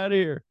 get me out of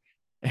here.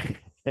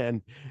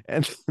 and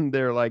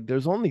they're like,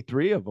 there's only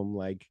 3 of them.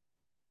 Like,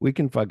 we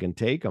can fucking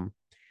take them.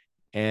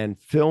 And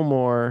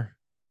Fillmore,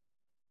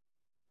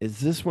 is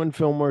this when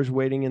Fillmore's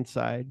waiting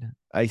inside?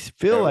 I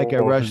feel like I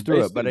rushed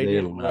through it, but I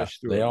didn't rush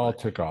through it. They all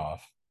took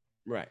off.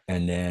 Right.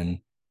 And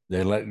then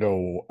they let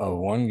go of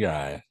one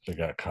guy that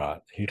got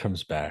caught. He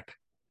comes back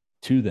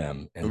to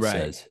them and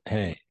says,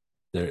 hey,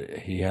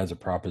 he has a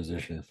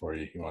proposition for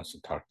you. He wants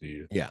to talk to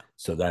you. Yeah.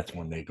 So that's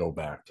when they go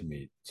back to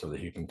meet so that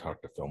he can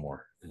talk to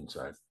Fillmore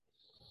inside.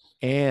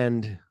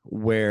 And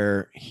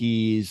where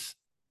he's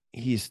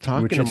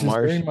talking to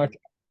Marcia.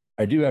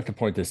 I do have to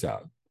point this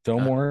out.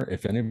 Fillmore,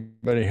 if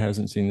anybody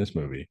hasn't seen this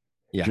movie,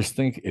 just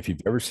think, if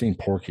you've ever seen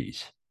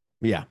Porky's,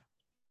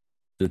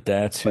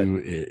 that's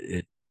who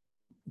it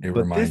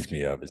reminds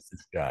me of, is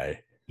this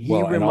guy. He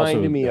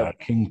reminded me of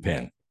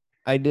Kingpin.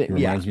 I did. He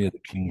reminds me of the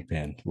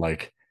Kingpin,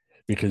 like,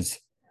 because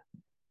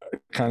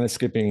kind of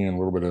skipping in a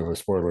little bit of a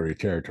spoilery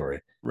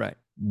territory. Right.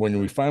 When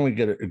we finally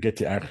get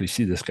to actually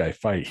see this guy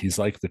fight, he's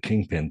like the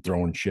Kingpin,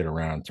 throwing shit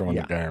around, throwing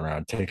the guy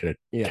around, taking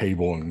a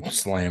table and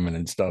slamming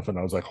and stuff. And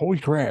I was like, holy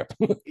crap.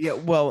 Yeah.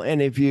 Well, and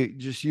if you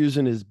just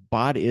using his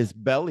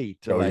belly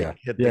to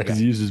hit the guy. Because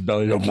he uses his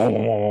belly to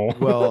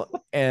well,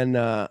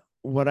 and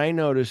what I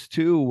noticed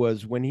too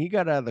was when he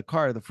got out of the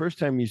car, the first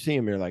time you see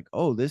him, you're like,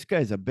 oh, this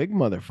guy's a big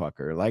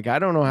motherfucker. Like, I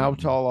don't know how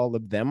tall all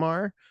of them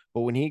are,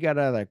 but when he got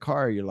out of that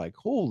car, you're like,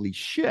 holy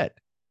shit.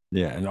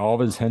 Yeah, and all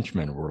of his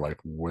henchmen were like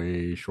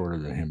way shorter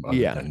than him.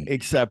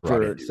 Except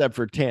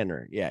for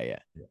Tanner. Yeah.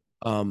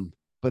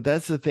 But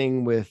that's the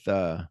thing with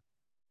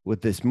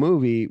this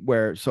movie,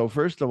 where, so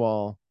first of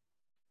all,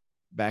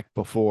 back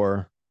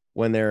before,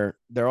 when they're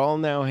all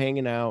now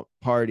hanging out,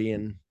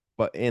 partying,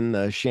 but in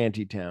the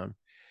shanty town,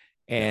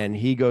 and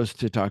he goes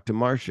to talk to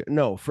Marcia.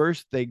 No,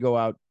 first they go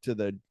out to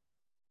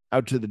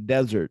the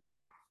desert.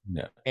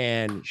 Yeah.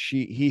 And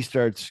he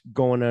starts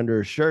going under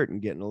her shirt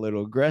and getting a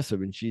little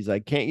aggressive. And she's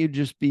like, can't you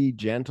just be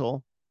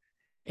gentle?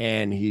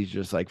 And he's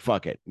just like,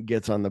 fuck it.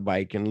 Gets on the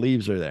bike and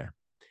leaves her there.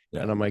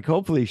 Yeah. And I'm like,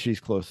 hopefully she's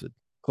close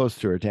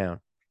to her town.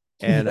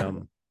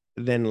 And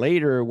then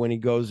later, when he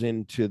goes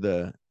into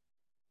the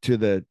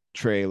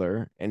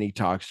trailer and he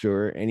talks to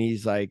her and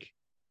he's like,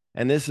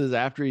 and this is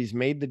after he's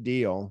made the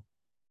deal,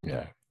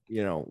 Yeah.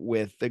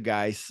 with the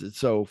guys.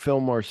 So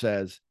Fillmore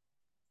says,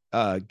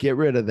 get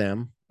rid of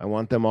them. I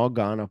want them all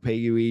gone. I'll pay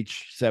you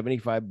each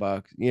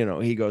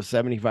 $75. He goes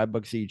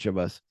 $75 each of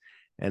us.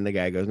 And the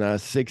guy goes, no,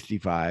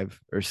 65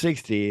 or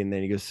 60. And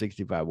then he goes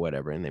 65,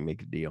 whatever. And they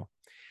make a deal.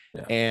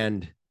 Yeah.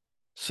 And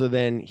so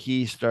then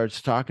he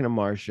starts talking to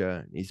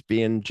Marcia. He's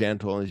being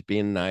gentle and he's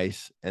being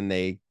nice. And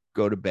they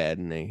go to bed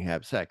and they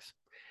have sex.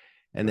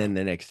 And then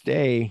the next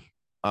day,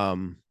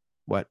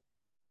 what?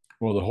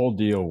 Well, the whole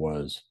deal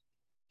was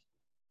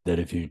that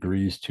if he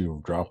agrees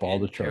to drop all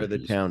the Tear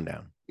charges, the town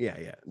down.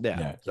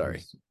 Yeah.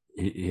 Sorry.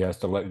 He has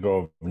to let go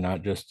of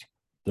not just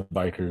the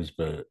bikers,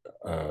 but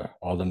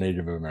all the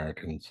Native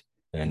Americans,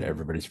 and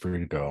everybody's free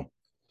to go.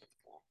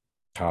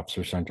 Cops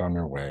are sent on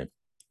their way.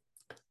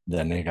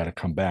 Then they got to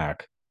come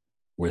back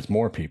with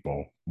more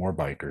people, more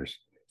bikers,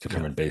 to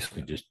come and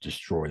basically just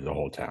destroy the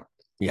whole town.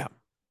 Yeah.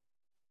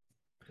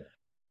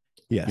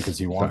 Yes. Because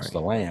he wants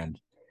the land.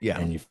 Yeah.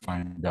 And you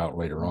find out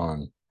later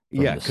on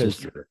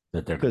because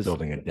that they're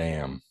building a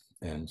dam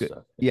and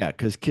stuff. Yeah,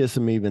 because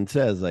Kissam even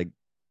says, like,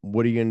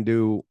 what are you going to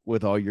do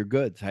with all your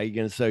goods? How are you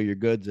going to sell your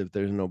goods if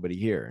there's nobody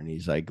here? And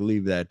he's like,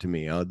 leave that to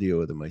me. I'll deal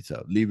with it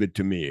myself. Leave it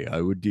to me.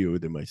 I would deal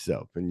with it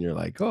myself. And you're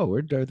like, oh,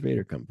 where'd Darth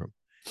Vader come from?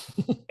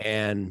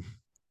 And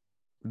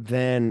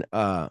then,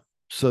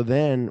 so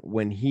then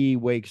when he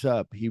wakes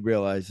up, he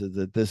realizes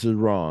that this is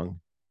wrong.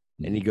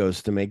 And he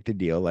goes to make the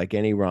deal like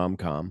any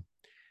rom-com,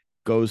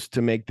 goes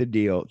to make the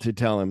deal to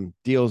tell him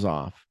deal's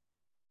off.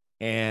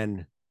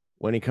 And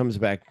when he comes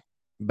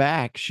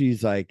back,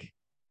 she's like,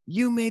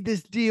 you made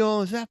this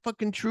deal. Is that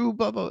fucking true?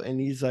 Blah, blah. And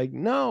he's like,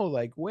 no,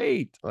 like,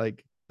 wait,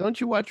 like,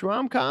 don't you watch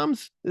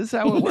rom-coms? This is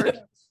how it works.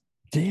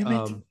 Damn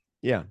it.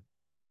 Yeah.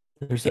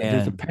 There's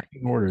a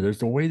pecking order.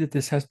 There's a way that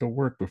this has to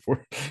work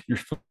before you're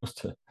supposed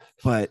to.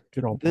 But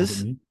get all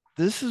this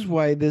is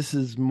why this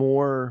is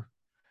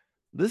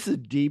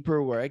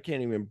deeper, where I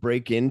can't even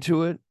break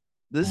into it.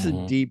 This is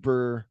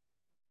deeper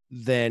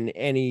than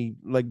any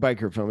like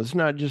biker film. It's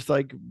not just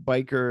like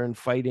biker and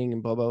fighting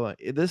and blah, blah,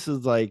 blah. This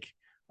is like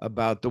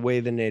about the way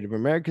the Native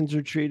Americans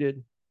are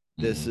treated.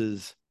 This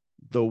is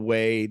the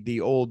way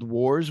the old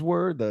wars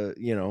were,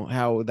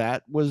 how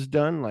that was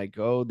done. Like,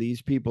 oh,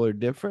 these people are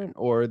different,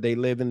 or they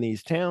live in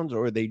these towns,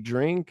 or they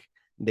drink,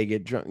 they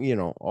get drunk,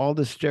 all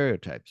the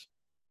stereotypes.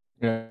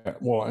 Yeah.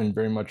 Well, and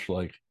very much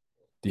like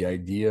the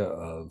idea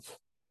of,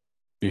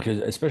 because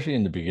especially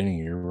in the beginning,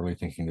 you're really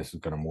thinking this is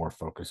going to more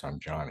focus on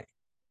Johnny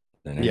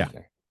than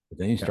anything. But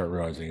then you start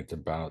realizing it's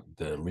about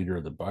the leader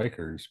of the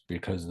bikers,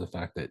 because of the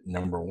fact that,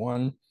 number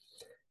one,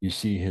 you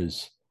see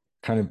his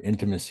kind of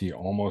intimacy,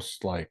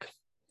 almost like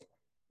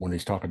when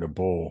he's talking to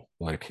Bull,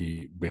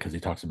 because he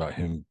talks about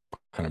him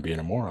kind of being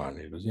a moron.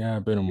 He goes, yeah,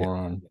 I've been a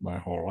moron my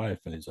whole life.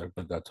 And he's like,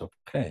 but that's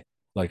okay.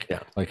 Like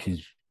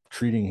he's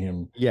treating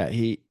him. Yeah.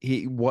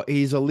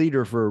 He's a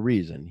leader for a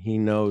reason. He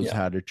knows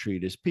how to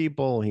treat his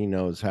people. He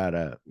knows how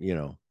to,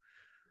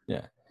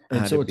 Yeah.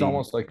 And so it's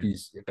almost like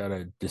he's got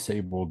a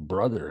disabled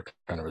brother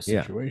kind of a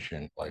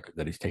situation, like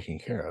that he's taking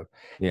care of.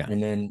 Yeah.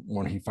 And then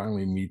when he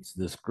finally meets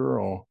this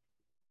girl,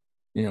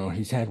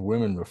 he's had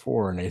women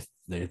before, and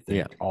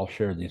they all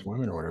share these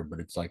women or whatever,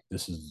 but it's like,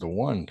 this is the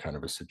one kind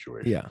of a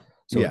situation. Yeah.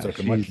 So it's like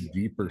a much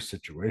deeper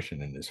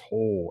situation in this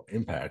whole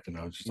impact. And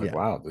I was just like,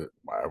 wow,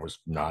 I was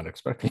not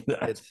expecting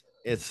that.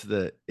 It's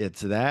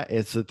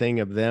the thing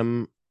of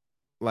them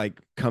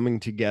like coming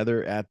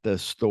together at the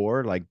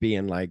store, like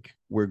being like,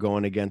 we're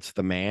going against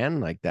the man.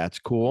 Like, that's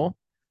cool.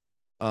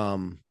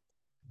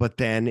 But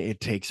then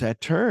it takes that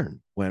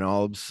turn when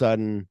all of a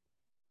sudden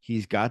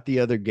he's got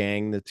the other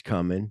gang that's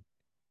coming.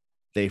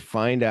 They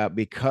find out,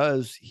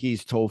 because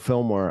he's told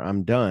Fillmore,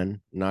 I'm done,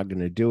 I'm not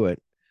going to do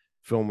it.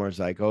 Fillmore's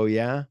like, oh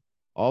yeah.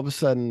 All of a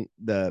sudden,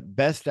 the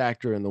best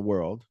actor in the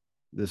world,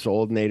 this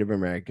old Native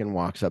American,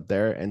 walks up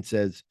there and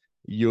says,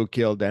 you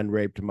killed and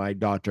raped my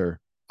daughter.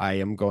 I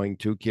am going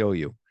to kill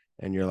you.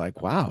 And you're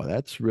like, wow,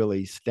 that's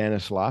really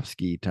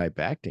Stanislavski type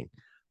acting.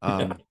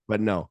 But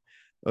no.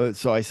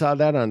 So I saw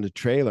that on the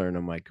trailer and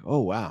I'm like,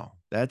 oh, wow,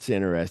 that's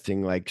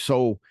interesting. Like,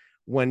 so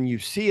when you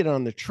see it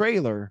on the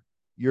trailer,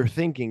 you're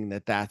thinking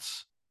that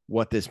that's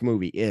what this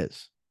movie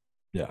is.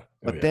 Yeah.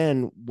 But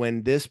then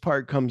when this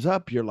part comes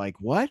up, you're like,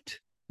 what?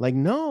 Like,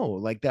 no,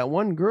 like that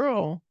one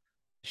girl,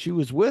 she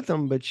was with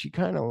him, but she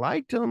kind of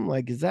liked him.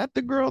 Like, is that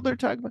the girl they're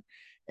talking about?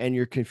 And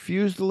you're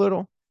confused a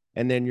little.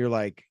 And then you're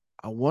like,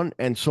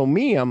 and so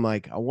I'm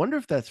like, I wonder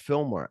if that's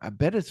Fillmore. I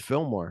bet it's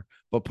Fillmore.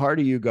 But part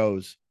of you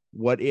goes,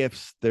 what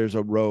if there's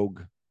a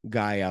rogue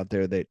guy out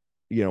there that,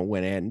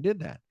 went ahead and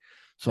did that?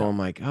 So I'm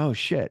like, oh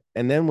shit.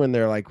 And then when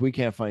they're like, we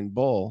can't find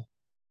Bull,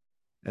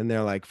 and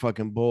they're like,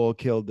 fucking Bull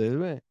killed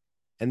it.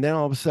 And then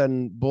all of a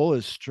sudden Bull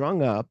is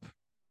strung up.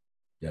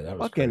 Yeah, that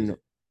was fucking crazy.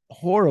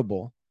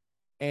 Horrible,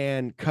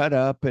 and cut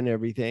up and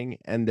everything.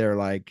 And they're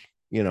like,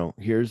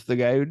 here's the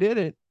guy who did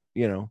it,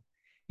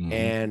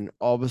 and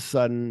all of a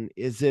sudden,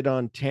 is it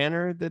on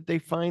Tanner that they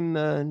find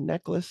the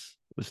necklace?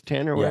 Was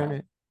Tanner wearing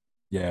it?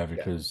 Yeah,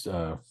 because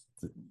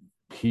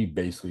he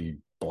basically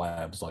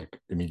blabs like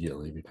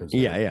immediately because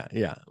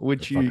Yeah.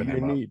 Which they're you fucking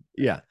him up. need.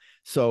 Yeah.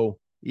 So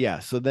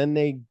so then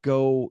they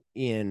go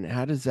in.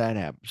 How does that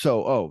happen?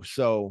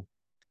 So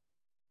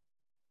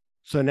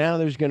now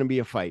there's going to be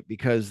a fight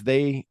because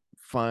they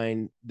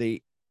find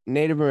the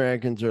Native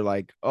Americans are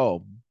like,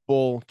 oh,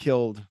 Bull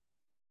killed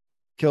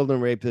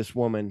and raped this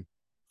woman.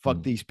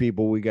 Fuck these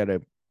people. We got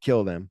to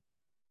kill them.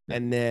 Yeah.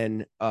 And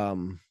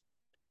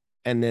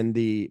then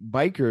the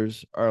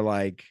bikers are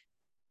like,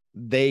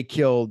 they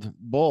killed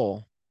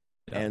Bull.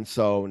 Yeah. And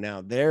so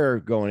now they're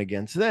going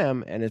against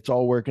them, and it's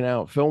all working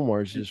out.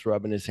 Fillmore's just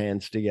rubbing his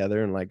hands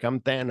together and like, I'm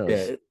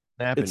Thanos.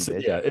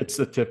 It's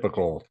the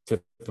typical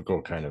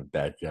kind of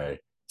bad guy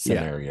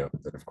scenario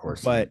that, of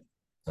course. But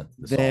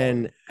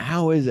then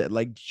how is it?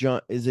 Like,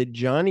 is it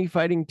Johnny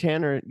fighting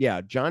Tanner?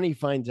 Yeah, Johnny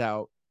finds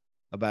out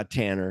about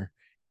Tanner,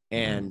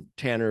 and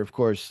Tanner, of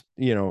course,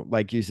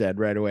 like you said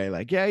right away,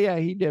 like, yeah,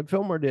 he did.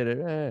 Fillmore did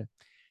it.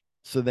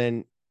 So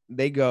then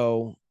they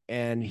go,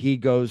 and he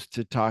goes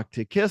to talk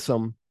to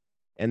Kissam,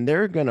 and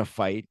they're gonna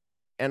fight.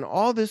 And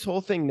all this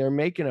whole thing, they're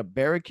making up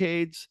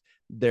barricades.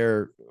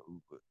 They're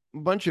a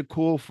bunch of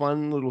cool,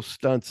 fun little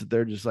stunts that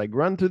they're just like,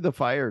 run through the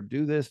fire,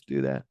 do this,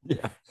 do that.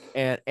 Yeah.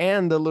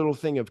 And the little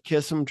thing of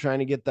Kissam trying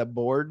to get that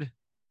board,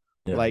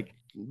 like,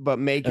 but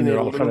making it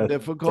a little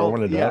difficult.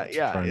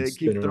 They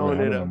keep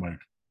throwing it up.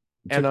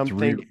 And I'm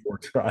thinking, 4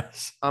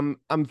 tries.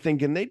 I'm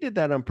thinking they did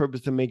that on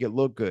purpose to make it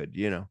look good,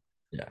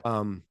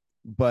 Yeah.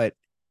 But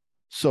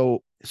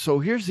so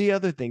here's the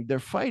other thing. They're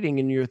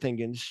fighting, and you're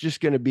thinking it's just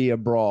going to be a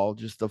brawl,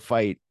 just a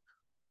fight,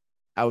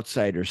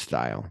 outsider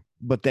style.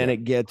 But then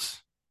it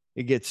gets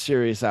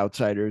serious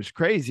outsiders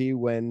crazy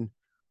when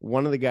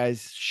one of the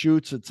guys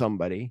shoots at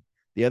somebody,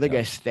 the other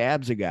guy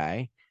stabs a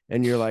guy,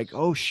 and you're like,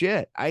 oh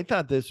shit, I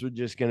thought this was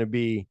just going to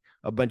be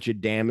a bunch of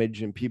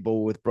damage and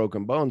people with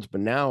broken bones, but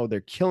now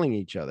they're killing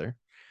each other.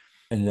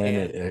 And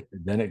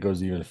then it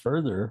goes even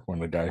further when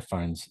the guy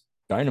finds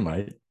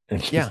dynamite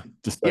and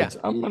decides,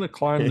 I'm going to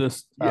climb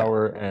this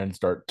tower and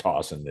start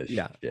tossing this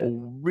shit. A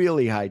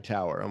really high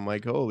tower. I'm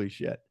like, holy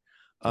shit.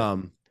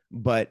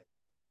 But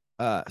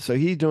so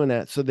he's doing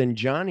that. So then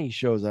Johnny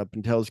shows up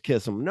and tells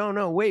Kissam,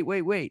 no,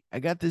 wait. I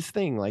got this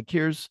thing. Like,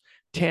 here's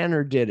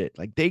Tanner did it.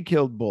 Like, they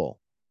killed Bull.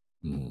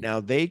 Now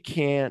they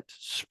can't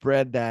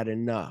spread that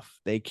enough.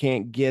 They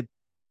can't get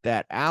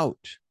that out.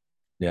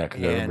 Yeah,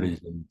 because everybody's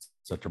in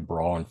such a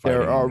brawl and fighting.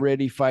 They're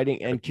already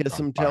fighting. And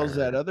Kissam tells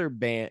that other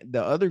band,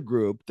 the other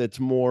group that's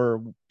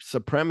more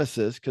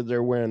supremacist, because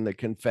they're wearing the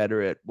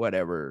Confederate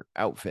whatever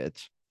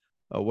outfits,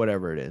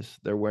 whatever it is.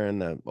 They're wearing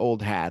the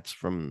old hats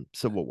from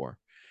Civil War.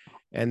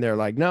 And they're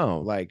like, no,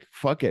 like,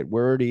 fuck it.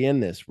 We're already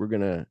in this. We're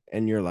going to,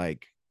 and you're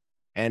like,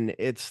 and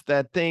it's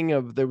that thing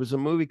of, there was a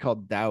movie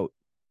called Doubt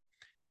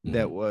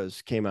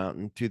that came out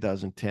in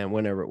 2010,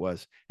 whenever it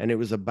was. And it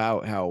was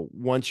about how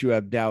once you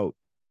have doubt,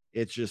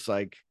 it's just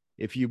like,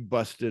 if you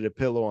busted a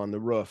pillow on the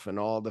roof and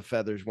all the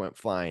feathers went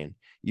flying,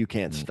 you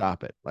can't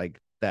stop it. Like,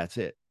 that's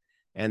it.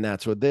 And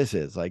that's what this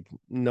is. Like,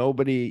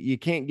 you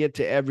can't get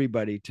to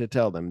everybody to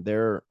tell them.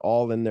 They're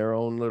all in their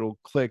own little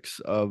cliques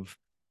of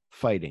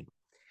fighting.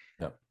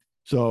 Yep.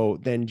 So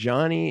then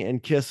Johnny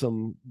and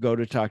Kissam go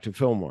to talk to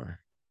Fillmore.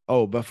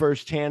 Oh, but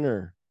first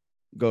Tanner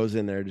goes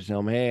in there to tell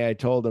him, hey, I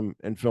told him.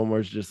 And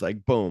Fillmore's just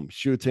like, boom,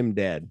 shoots him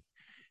dead.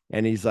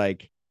 And he's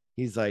like,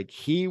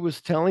 he was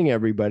telling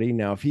everybody.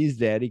 Now, if he's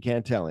dead, he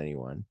can't tell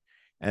anyone.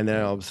 And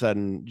then all of a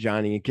sudden,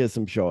 Johnny and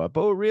Kissam show up.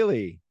 Oh,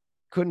 really?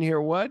 Couldn't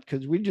hear what?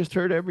 Because we just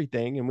heard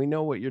everything and we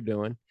know what you're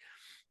doing.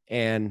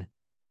 And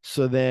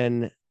so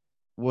then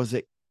was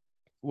it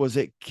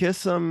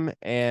Kissam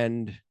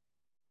and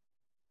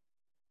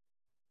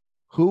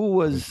who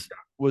was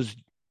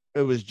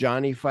it was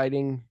Johnny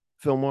fighting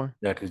Fillmore?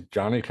 Yeah, because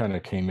Johnny kind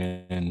of came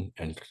in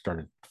and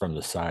started from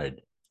the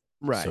side,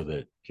 right? So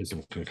that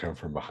Kissam could come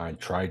from behind.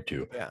 Tried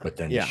to, but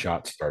then the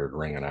shots started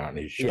ringing out, and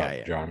he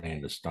shot Johnny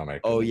in the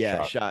stomach. Oh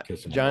yeah, shot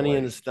Johnny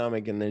in the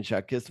stomach, and then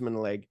shot Kissam in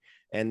the leg,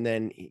 and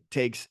then he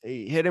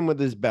hit him with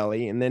his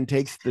belly, and then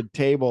takes the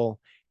table,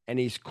 and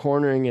he's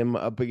cornering him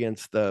up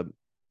against the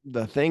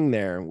thing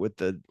there with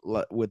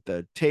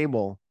the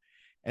table.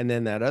 And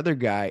then that other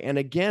guy, and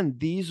again,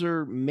 these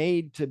are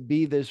made to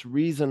be this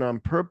reason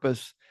on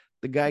purpose.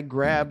 The guy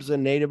grabs a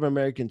Native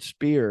American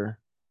spear,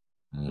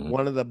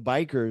 one of the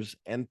bikers,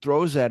 and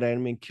throws that at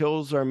him and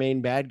kills our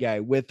main bad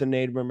guy with the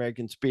Native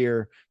American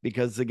spear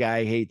because the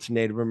guy hates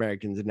Native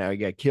Americans. And now he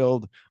got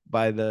killed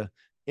by the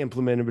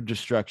implement of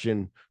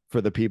destruction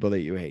for the people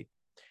that you hate,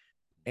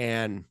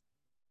 and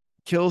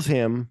kills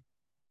him.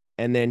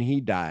 And then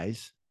he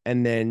dies.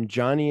 And then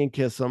Johnny and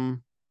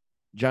Kissam,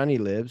 Johnny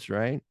lives,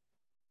 right?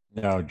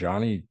 No,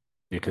 Johnny,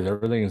 because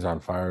everything is on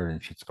fire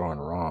and shit's going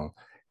wrong.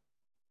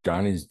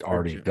 Johnny's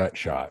already gut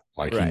shot.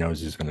 Like, he knows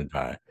he's going to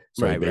die.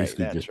 So he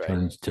basically just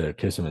turns to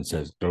Kissam and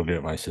says, go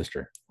get my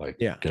sister. Like,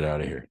 get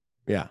out of here.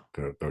 Yeah.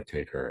 Go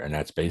take her. And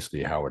that's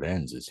basically how it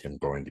ends, is him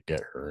going to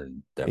get her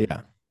and them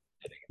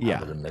getting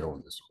out of the middle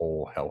of this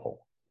whole hellhole.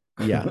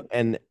 Yeah.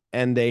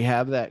 And they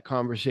have that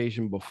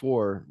conversation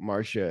before,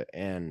 Marcia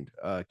and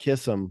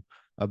Kissam,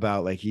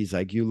 about like, he's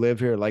like, you live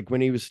here, like when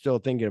he was still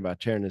thinking about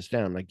tearing this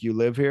down, like, you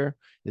live here,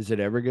 is it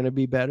ever going to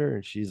be better?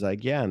 And she's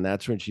like, yeah. And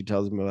that's when she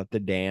tells him about the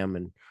dam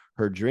and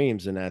her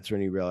dreams. And that's when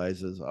he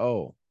realizes,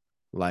 oh,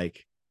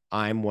 like,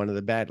 I'm one of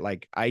the bad,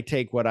 like, I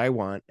take what I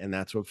want, and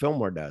that's what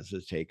Fillmore does,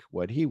 is take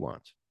what he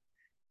wants.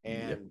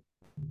 And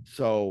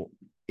so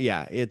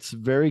yeah, it's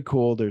very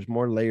cool. There's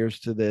more layers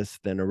to this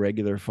than a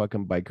regular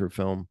fucking biker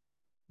film.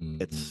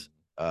 It's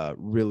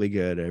really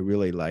good. I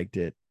really liked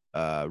it.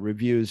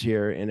 Reviews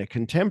here: in a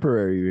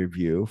contemporary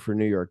review for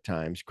New York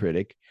Times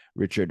critic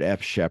Richard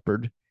F.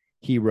 Shepard,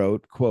 he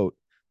wrote, quote,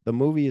 "The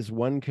movie is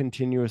one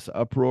continuous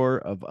uproar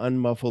of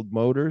unmuffled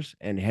motors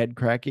and head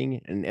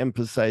cracking and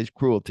emphasized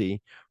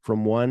cruelty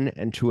from one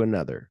and to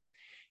another.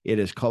 It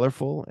is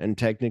colorful and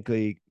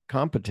technically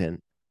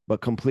competent,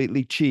 but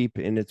completely cheap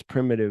in its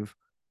primitive,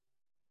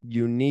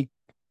 unique,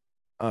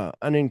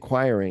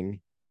 uninquiring,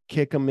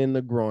 kick 'em in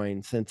the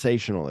groin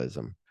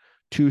sensationalism.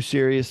 Too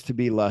serious to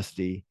be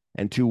lusty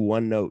and too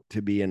one note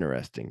to be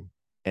interesting."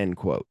 End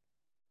quote.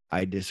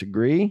 I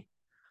disagree.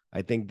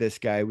 I think this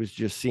guy was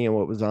just seeing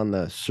what was on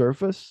the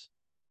surface.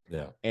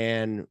 Yeah.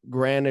 And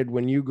granted,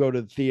 when you go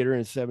to the theater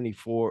in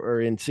 74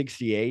 or in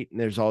 68 and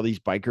there's all these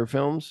biker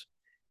films,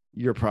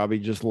 you're probably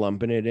just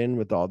lumping it in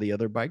with all the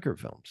other biker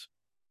films.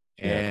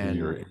 Yeah, And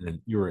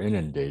you were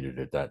inundated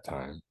at that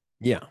time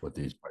yeah, with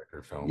these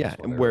biker films. yeah,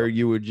 and where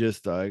you would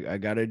just I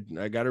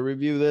gotta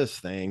review this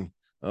thing.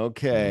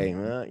 Okay,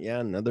 yeah,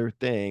 another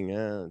thing.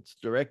 It's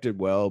directed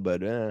well,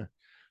 but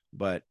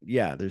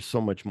yeah, there's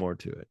so much more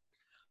to it.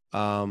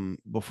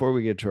 Before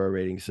we get to our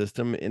rating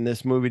system, in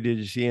this movie, did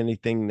you see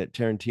anything that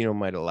Tarantino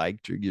might have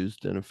liked or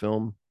used in a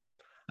film?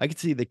 I could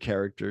see the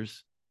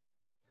characters.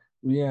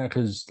 Yeah,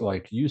 because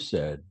like you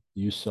said,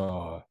 you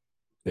saw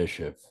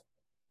Bishop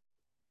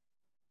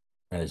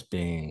as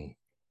being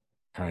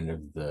kind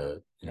of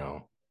the,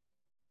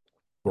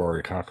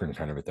 Rory Cochrane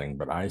kind of a thing,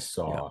 but I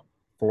saw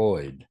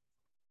Floyd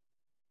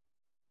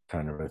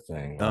kind of a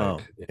thing.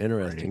 Oh, Like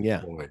interesting.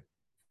 Yeah. Floyd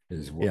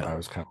is what I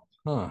was kind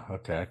of,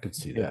 okay, I could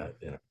see that.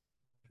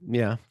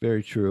 Yeah,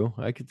 very true.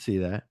 I could see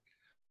that.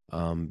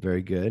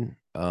 Very good.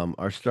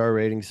 Our star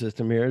rating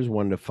system here is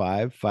 1 to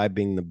 5, 5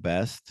 being the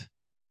best.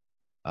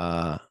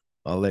 I'll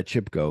let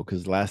Chip go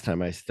because last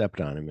time I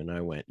stepped on him and I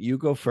went, you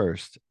go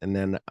first, and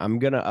then I'm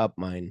gonna up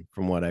mine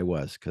from what I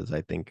was because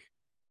I think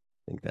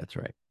that's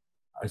right.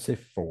 I say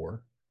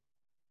 4.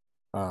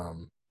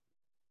 Awesome.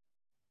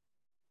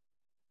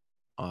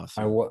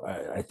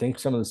 I think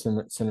some of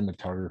the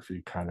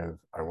cinematography kind of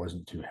I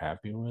wasn't too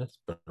happy with,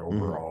 but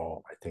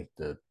overall, I think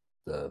the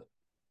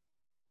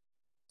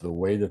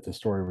way that the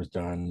story was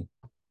done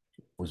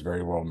was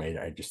very well made.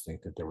 I just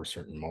think that there were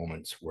certain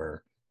moments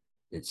where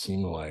it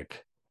seemed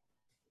like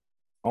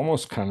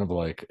almost kind of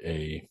like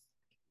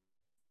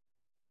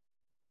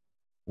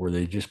where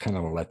they just kind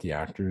of let the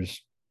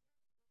actors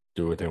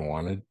do what they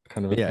wanted,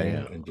 kind of a thing,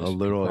 and just a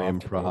little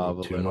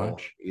improv, a too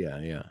much.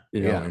 Yeah.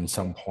 In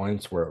some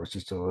points where it was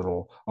just a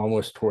little,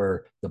 almost to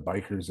where the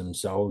bikers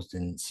themselves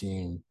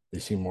seem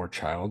more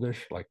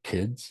childish, like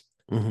kids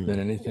than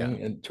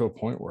anything, and to a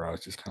point where I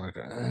was just kind of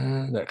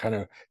like, that kind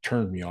of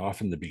turned me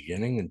off in the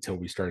beginning until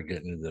we started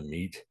getting into the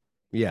meat.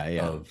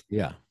 Of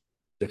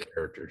the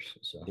characters.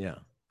 So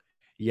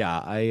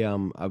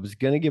I was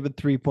gonna give it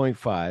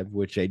 3.5,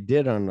 which I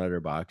did on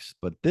Letterboxd,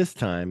 but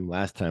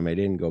last time I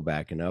didn't go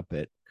back and up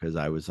it because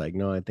I was like,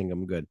 no, I think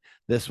I'm good.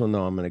 This one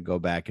though, I'm gonna go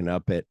back and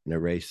up it and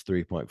erase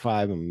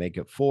 3.5 and make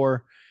it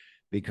 4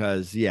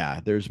 because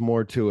there's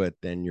more to it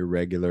than your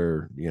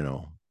regular,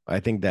 I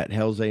think that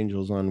Hell's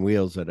Angels on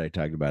Wheels that I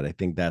talked about, I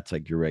think that's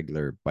like your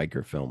regular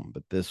biker film,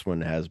 but this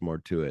one has more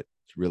to it.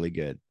 It's really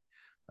good.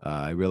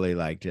 I really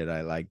liked it.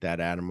 I like that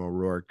Adam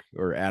O'Rourke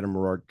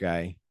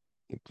guy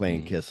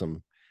playing Kiss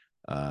 'Em.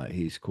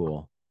 He's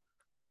cool.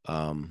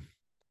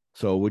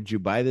 So would you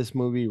buy this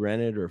movie,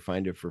 rent it, or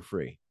find it for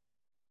free?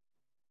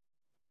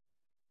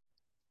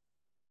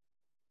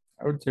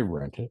 I would say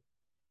rent it.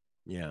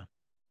 Yeah.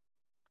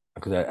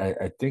 Because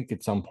I think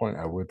at some point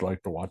I would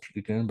like to watch it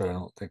again, but I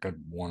don't think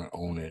I'd want to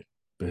own it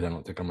because I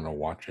don't think I'm going to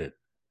watch it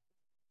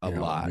a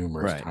lot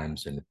numerous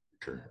times in the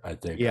future.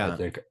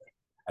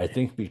 I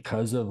think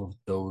because of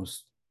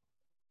those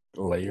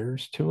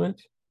layers to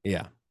it,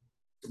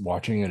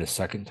 watching it a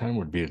second time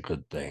would be a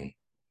good thing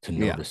to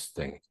notice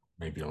things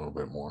maybe a little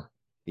bit more.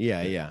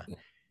 Yeah,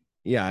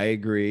 I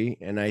agree.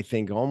 And I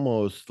think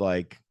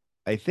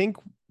I think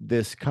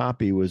this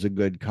copy was a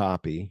good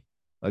copy.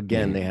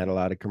 Again, they had a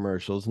lot of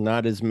commercials,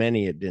 not as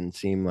many, it didn't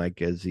seem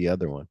like, as the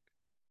other one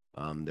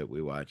that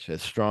we watched.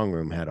 As Strong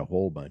Room had a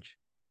whole bunch.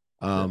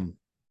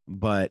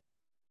 But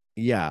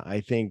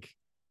I think,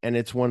 and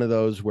it's one of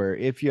those where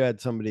if you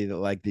had somebody that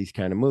liked these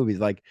kind of movies,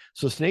 like,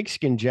 so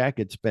Snakeskin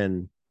Jacket's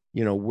been,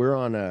 we're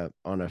on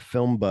a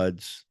Film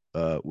Buds.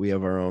 We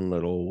have our own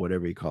little,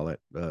 whatever you call it,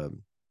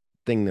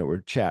 thing that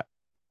we're chat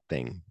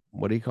thing.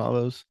 What do you call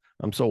those?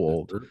 I'm so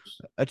old.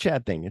 A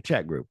chat thing, a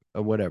chat group,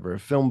 or whatever, a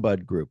Film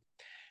Bud group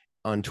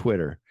on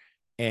Twitter.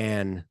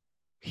 And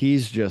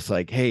he's just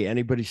like, hey,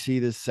 anybody see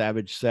this?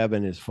 Savage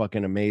 7 is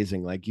fucking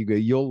amazing. Like, you go,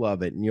 you'll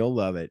love it and you'll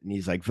love it. And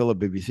he's like,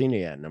 Philip, have you seen it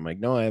yet? And I'm like,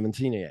 no, I haven't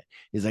seen it yet.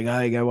 He's like, oh,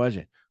 you gotta watch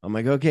it. I'm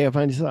like, okay, I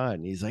finally saw it.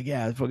 And he's like,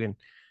 yeah, it's fucking.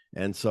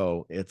 And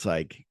so it's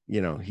like,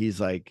 he's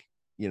like,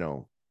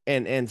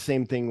 and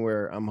same thing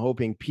where I'm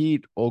hoping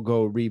Pete will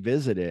go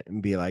revisit it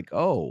and be like,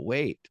 oh,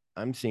 wait,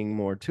 I'm seeing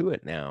more to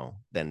it now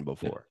than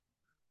before.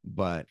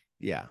 But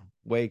yeah,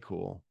 way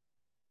cool.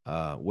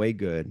 Way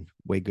good.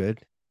 Way good.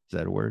 Is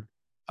that a word?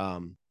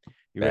 You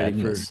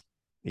ready for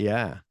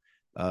Badness.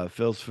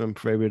 Phil's film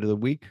favorite of the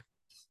week?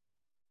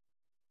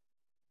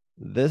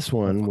 This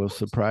one will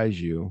surprise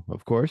you,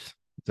 of course.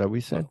 Is that what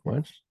we said?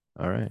 What?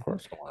 All right. Of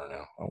course, I want to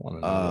know. I want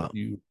to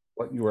know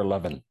what you were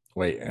loving.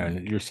 Wait,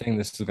 and you're saying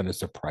this is going to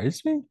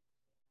surprise me?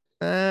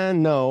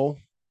 No,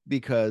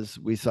 because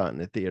we saw it in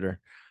the theater.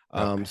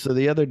 Okay. So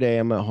the other day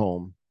I'm at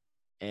home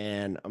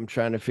and I'm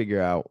trying to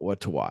figure out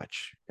what to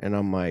watch, and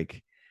I'm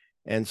like,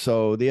 and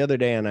so the other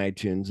day on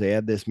iTunes they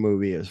had this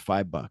movie. It was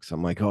 $5.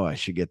 I'm like, oh, I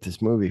should get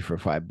this movie for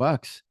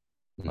 $5.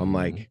 I'm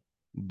like,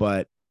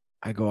 but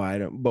I go, I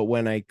don't. But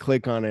when I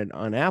click on it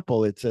on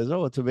Apple, it says,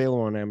 oh, it's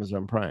available on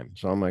Amazon Prime.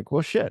 So I'm like,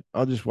 well, shit,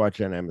 I'll just watch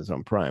it on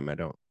Amazon Prime. I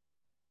don't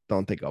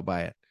think I'll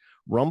buy it.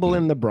 Rumble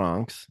in the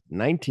Bronx,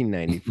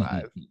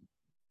 1995.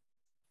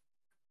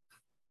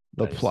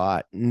 The Nice.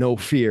 plot: no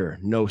fear,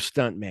 no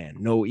stuntman,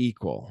 no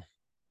equal.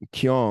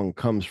 Keong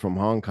comes from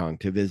Hong Kong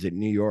to visit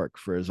New York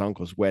for his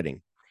uncle's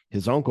wedding.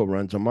 His uncle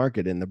runs a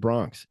market in the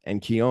Bronx,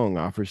 and Keong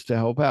offers to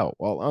help out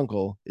while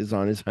uncle is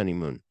on his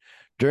honeymoon.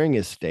 During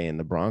his stay in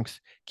the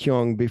Bronx,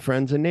 Keong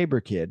befriends a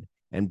neighbor kid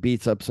and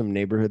beats up some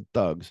neighborhood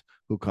thugs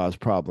who cause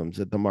problems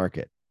at the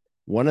market.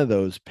 One of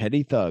those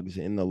petty thugs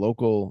in the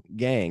local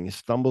gang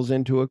stumbles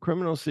into a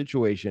criminal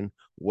situation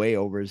way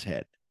over his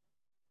head.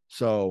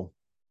 So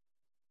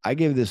I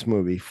gave this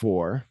movie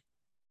 4,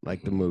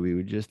 like the movie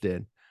we just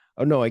did.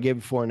 Oh no, I gave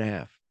it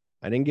 4.5.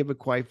 I didn't give it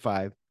quite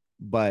 5,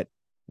 but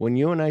when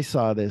you and I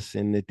saw this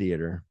in the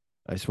theater,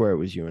 I swear it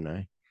was you and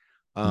I.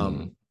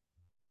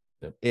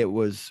 Yep.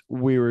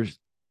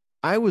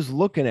 I was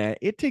looking at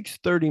it takes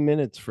 30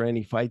 minutes for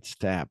any fights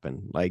to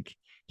happen. Like,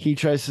 he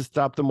tries to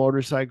stop the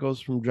motorcycles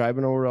from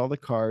driving over all the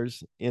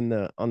cars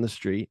on the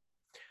street.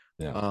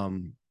 Yeah.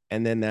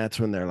 And then that's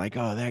when they're like,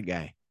 oh, that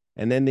guy.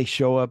 And then they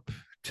show up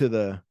to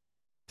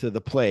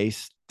the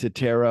place to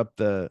tear up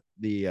the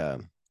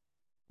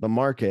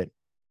market.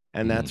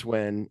 And that's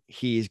when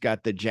he's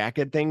got the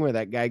jacket thing where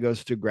that guy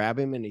goes to grab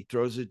him and he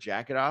throws his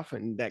jacket off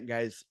and that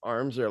guy's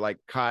arms are like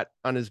caught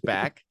on his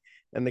back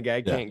and the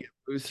guy can't get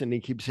loose and he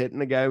keeps hitting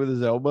the guy with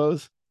his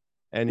elbows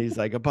and he's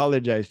like,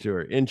 apologize to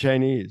her in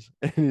Chinese.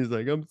 And he's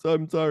like,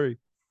 I'm sorry.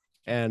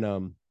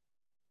 And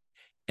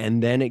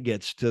then it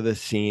gets to the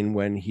scene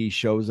when he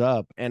shows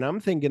up and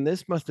I'm thinking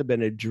this must have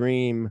been a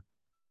dream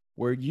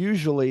where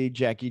usually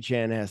Jackie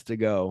Chan has to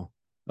go,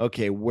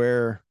 okay,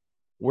 where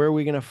are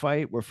we going to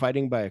fight? We're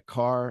fighting by a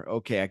car.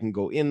 Okay, I can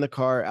go in the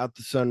car, out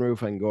the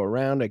sunroof. I can go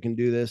around. I can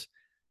do this.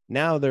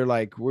 Now they're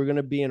like, we're going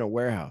to be in a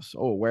warehouse.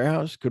 Oh,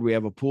 warehouse? Could we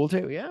have a pool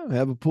table? Yeah,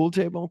 have a pool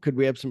table. Could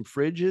we have some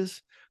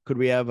fridges? Could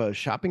we have a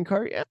shopping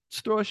cart? Yeah,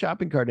 let's throw a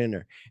shopping cart in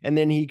there. And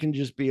then he can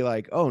just be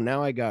like, oh,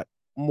 now I got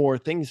more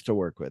things to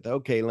work with.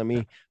 Okay, let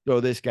me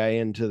throw this guy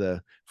into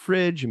the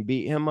fridge and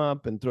beat him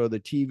up and throw the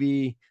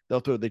TV.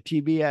 They'll throw the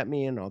TV at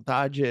me and I'll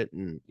dodge it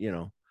and,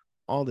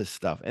 all this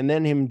stuff. And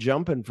then him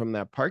jumping from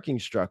that parking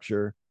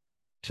structure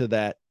to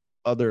that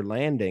other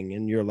landing.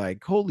 And you're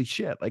like, holy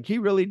shit, like he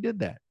really did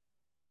that.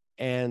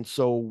 And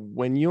so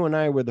when you and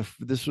I were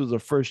this was the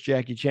first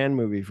Jackie Chan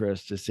movie for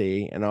us to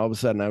see. And all of a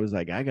sudden I was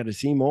like, I got to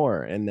see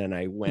more. And then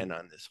I went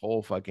on this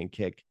whole fucking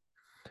kick.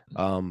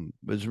 It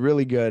was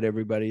really good,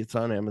 everybody. It's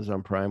on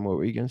Amazon Prime. What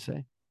were you going to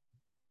say?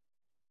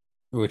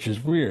 Which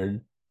is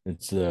weird.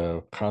 It's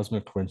a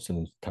cosmic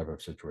coincidence type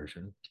of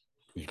situation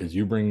because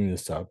you bringing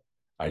this up,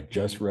 I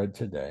just read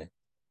today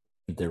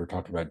that they were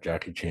talking about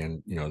Jackie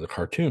Chan, the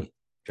cartoon,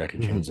 Jackie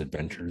Chan's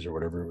Adventures or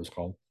whatever it was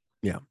called.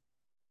 Yeah.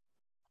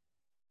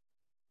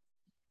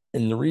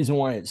 And the reason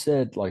why it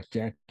said like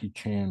Jackie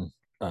Chan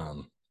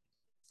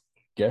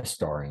guest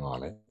starring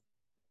on it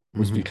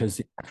was because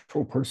the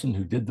actual person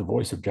who did the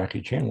voice of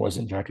Jackie Chan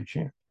wasn't Jackie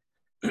Chan.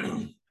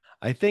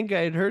 I think I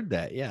had heard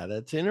that. Yeah,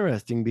 that's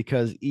interesting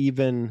because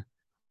even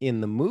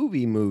in the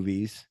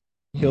movies,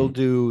 he'll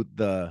do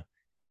the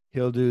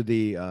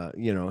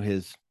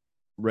his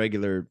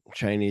regular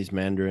Chinese,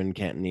 Mandarin,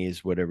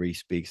 Cantonese, whatever he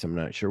speaks. I'm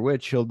not sure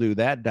which. He'll do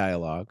that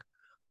dialogue,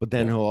 but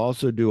then he'll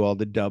also do all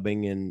the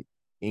dubbing in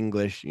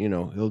English.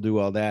 He'll do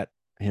all that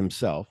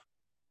himself.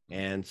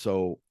 And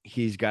so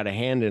he's got a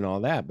hand in all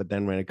that. But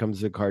then when it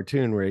comes to a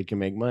cartoon where he can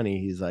make money,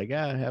 he's like,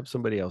 have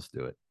somebody else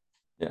do it.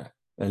 Yeah.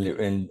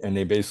 And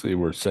they basically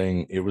were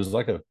saying it was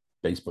like a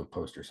Facebook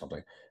post or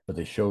something, but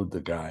they showed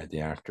the guy, the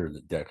actor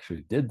that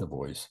actually did the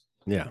voice.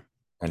 Yeah.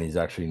 And he's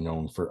actually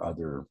known for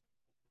other,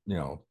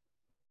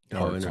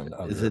 parts on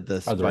other, is it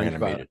the other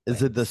SpongeBob?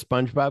 Is it the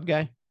SpongeBob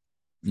guy?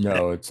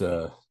 No, it's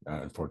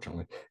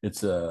unfortunately,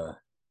 it's a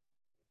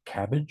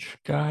cabbage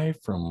guy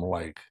from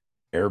like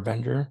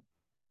Airbender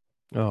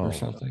or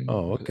something.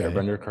 Oh, okay.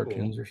 Airbender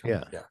cartoons or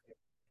something. Yeah.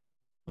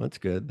 That's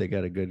good. They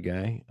got a good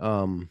guy.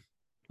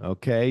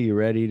 Okay, you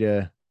ready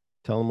to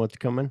tell them what's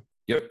coming?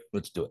 Yep,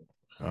 let's do it.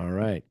 All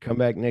right. Come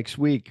back next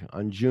week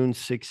on June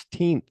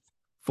 16th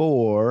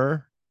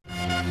for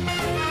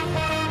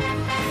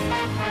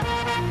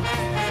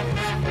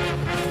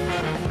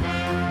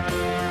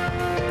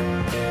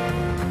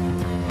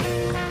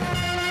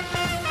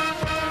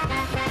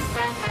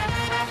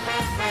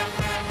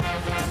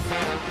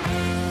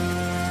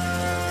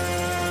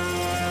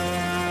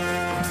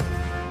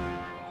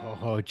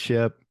Oh,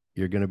 Chip,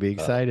 you're going to be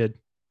excited.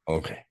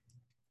 Okay.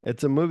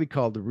 It's a movie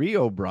called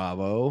Rio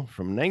Bravo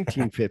from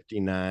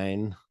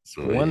 1959.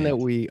 One that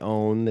we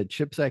own. That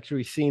Chip's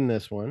actually seen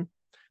this one.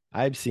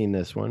 I've seen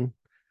this one.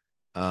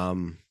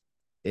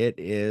 It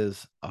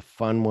is a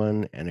fun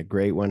one and a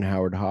great one.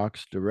 Howard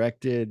Hawks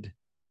directed.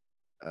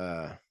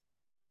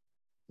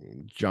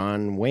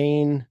 John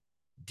Wayne,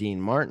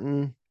 Dean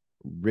Martin,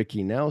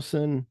 Ricky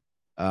Nelson.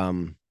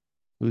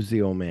 Who's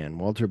the old man?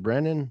 Walter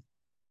Brennan.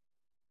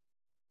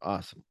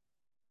 Awesome.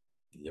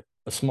 Yep.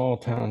 A small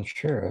town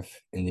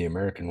sheriff in the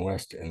American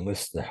West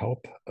enlists the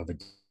help of a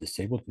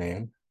disabled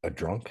man, a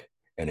drunk,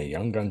 and a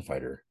young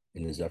gunfighter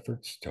in his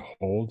efforts to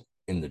hold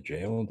in the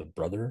jail the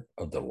brother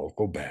of the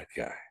local bad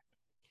guy.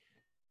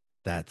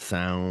 That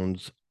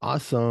sounds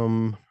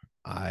awesome.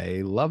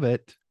 I love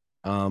it.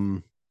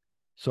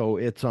 So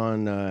it's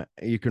on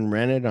you can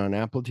rent it on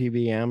Apple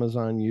TV,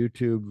 Amazon,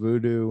 YouTube,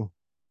 Vudu,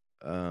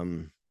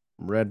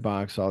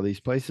 Redbox, all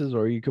these places,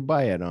 or you could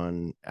buy it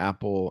on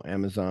Apple,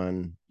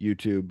 Amazon,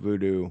 YouTube,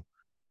 Vudu,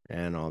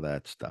 and all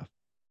that stuff.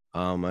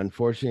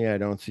 Unfortunately, I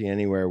don't see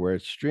anywhere where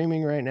it's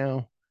streaming right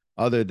now,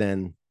 other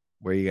than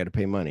where you got to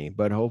pay money.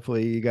 But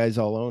hopefully, you guys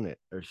all own it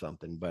or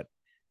something. But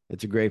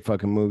it's a great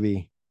fucking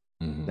movie.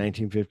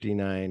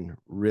 1959,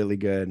 really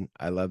good.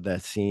 I love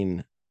that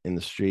scene in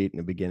the street in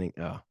the beginning.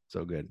 Oh,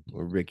 so good.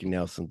 Where Ricky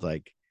Nelson's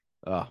like,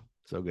 oh,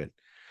 so good.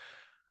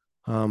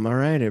 All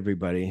right,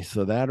 everybody.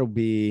 So that'll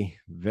be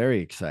very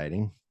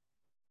exciting.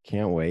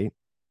 Can't wait.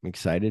 I'm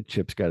excited.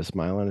 Chip's got a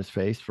smile on his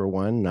face for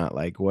one. Not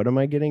like, what am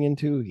I getting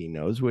into? He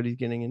knows what he's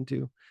getting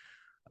into.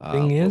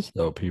 Thing is,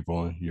 though,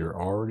 people, there's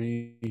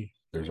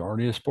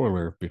already a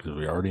spoiler because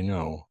we already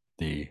know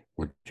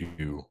would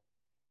you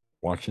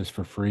watch this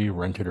for free,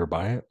 rent it, or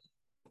buy it?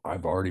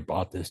 I've already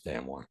bought this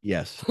damn one.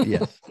 Yes,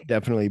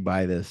 definitely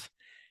buy this.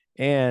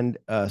 And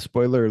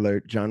spoiler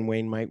alert, John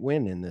Wayne might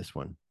win in this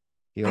one.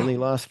 He only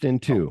lost in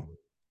 2.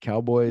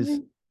 Cowboys.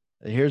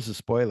 Here's the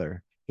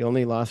spoiler. He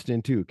only lost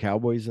in 2.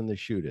 Cowboys and the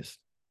Shootist.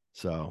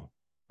 So,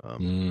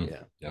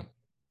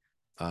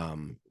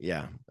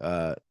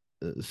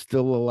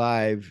 still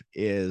alive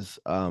is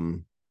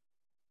one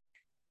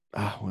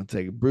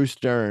second. Bruce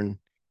Dern.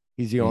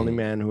 He's the only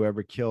man who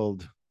ever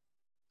killed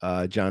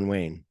John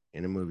Wayne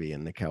in a movie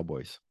in the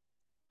Cowboys.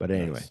 But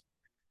anyway. Nice.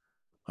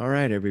 All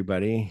right,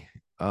 everybody.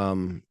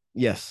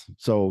 Yes.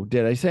 So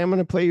did I say I'm going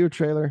to play you a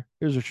trailer?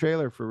 Here's a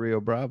trailer for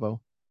Rio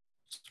Bravo.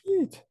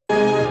 Sweet.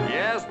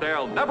 Yes,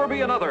 there'll never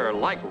be another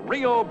like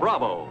Rio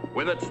Bravo,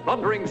 with its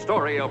thundering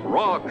story of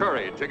raw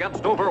courage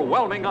against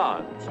overwhelming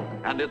odds,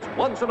 and its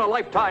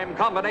once-in-a-lifetime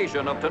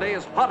combination of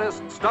today's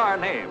hottest star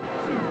names.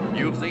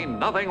 You've seen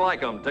nothing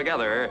like them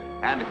together,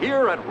 and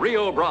here at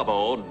Rio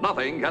Bravo,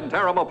 nothing can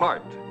tear them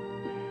apart.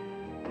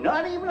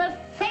 Not even a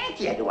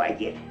thank you do I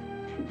get.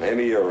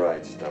 Maybe you're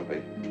right,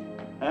 Stumpy.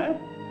 Huh?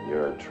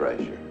 You're a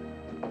treasure.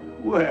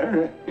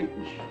 Well,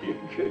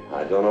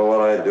 I don't know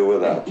what I'd do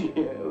without you.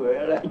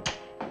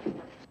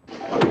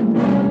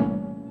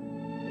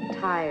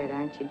 Tired,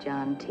 aren't you,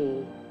 John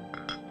T?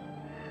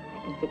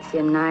 I can fix you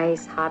a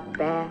nice hot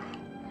bath.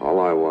 All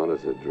I want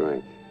is a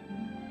drink.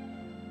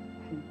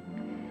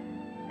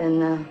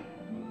 Then,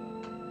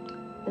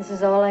 this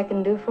is all I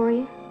can do for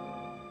you?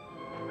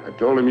 I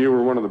told him you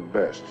were one of the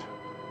best.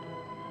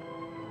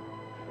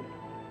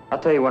 I'll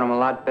tell you what I'm a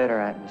lot better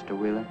at, Mr.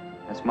 Wheeler.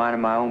 That's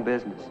minding my own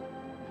business.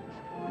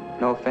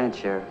 No offense,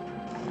 Sheriff.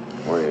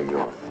 Where are you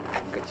going?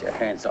 Get your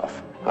hands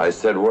off. I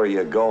said, where are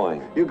you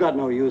going? You got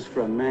no use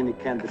for a man you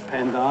can't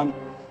depend on.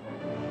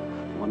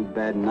 One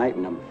bad night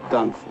and I'm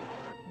done for.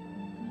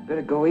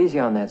 Better go easy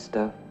on that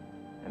stuff.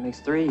 That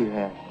makes 3 you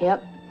have.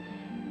 Yep.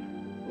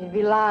 You'd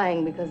be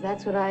lying, because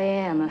that's what I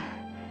am, a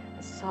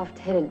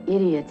soft-headed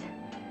idiot.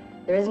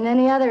 There isn't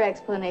any other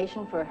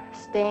explanation for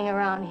staying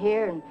around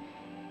here and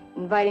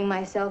inviting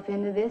myself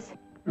into this.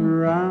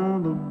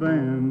 Round the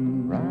bend,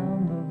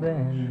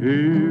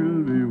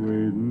 she'll be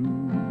waiting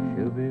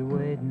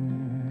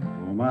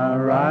for my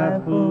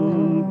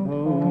rifle,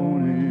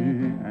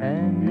 pony,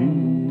 and me.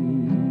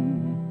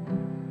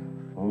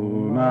 For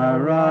my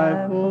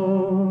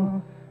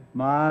rifle,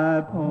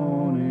 my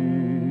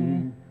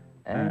pony,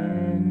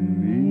 and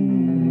me.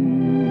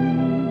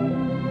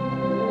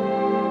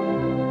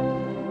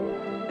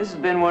 This has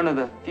been one of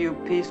the few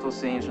peaceful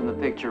scenes from the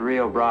picture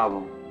Rio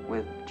Bravo,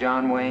 with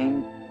John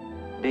Wayne,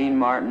 Dean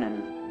Martin,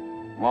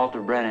 and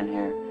Walter Brennan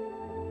here.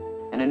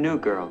 And a new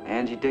girl,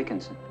 Angie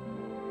Dickinson.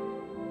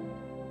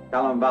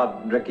 Tell him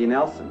about Ricky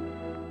Nelson.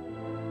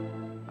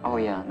 Oh,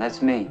 yeah,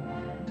 that's me.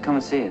 Come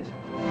and see us.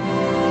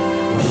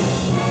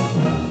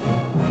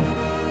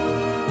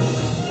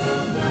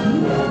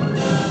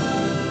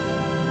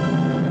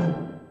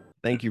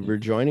 Thank you for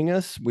joining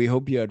us. We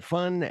hope you had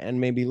fun and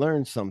maybe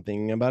learned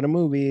something about a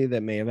movie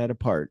that may have had a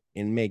part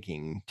in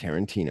making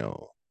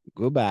Tarantino.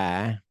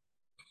 Goodbye.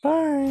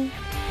 Bye.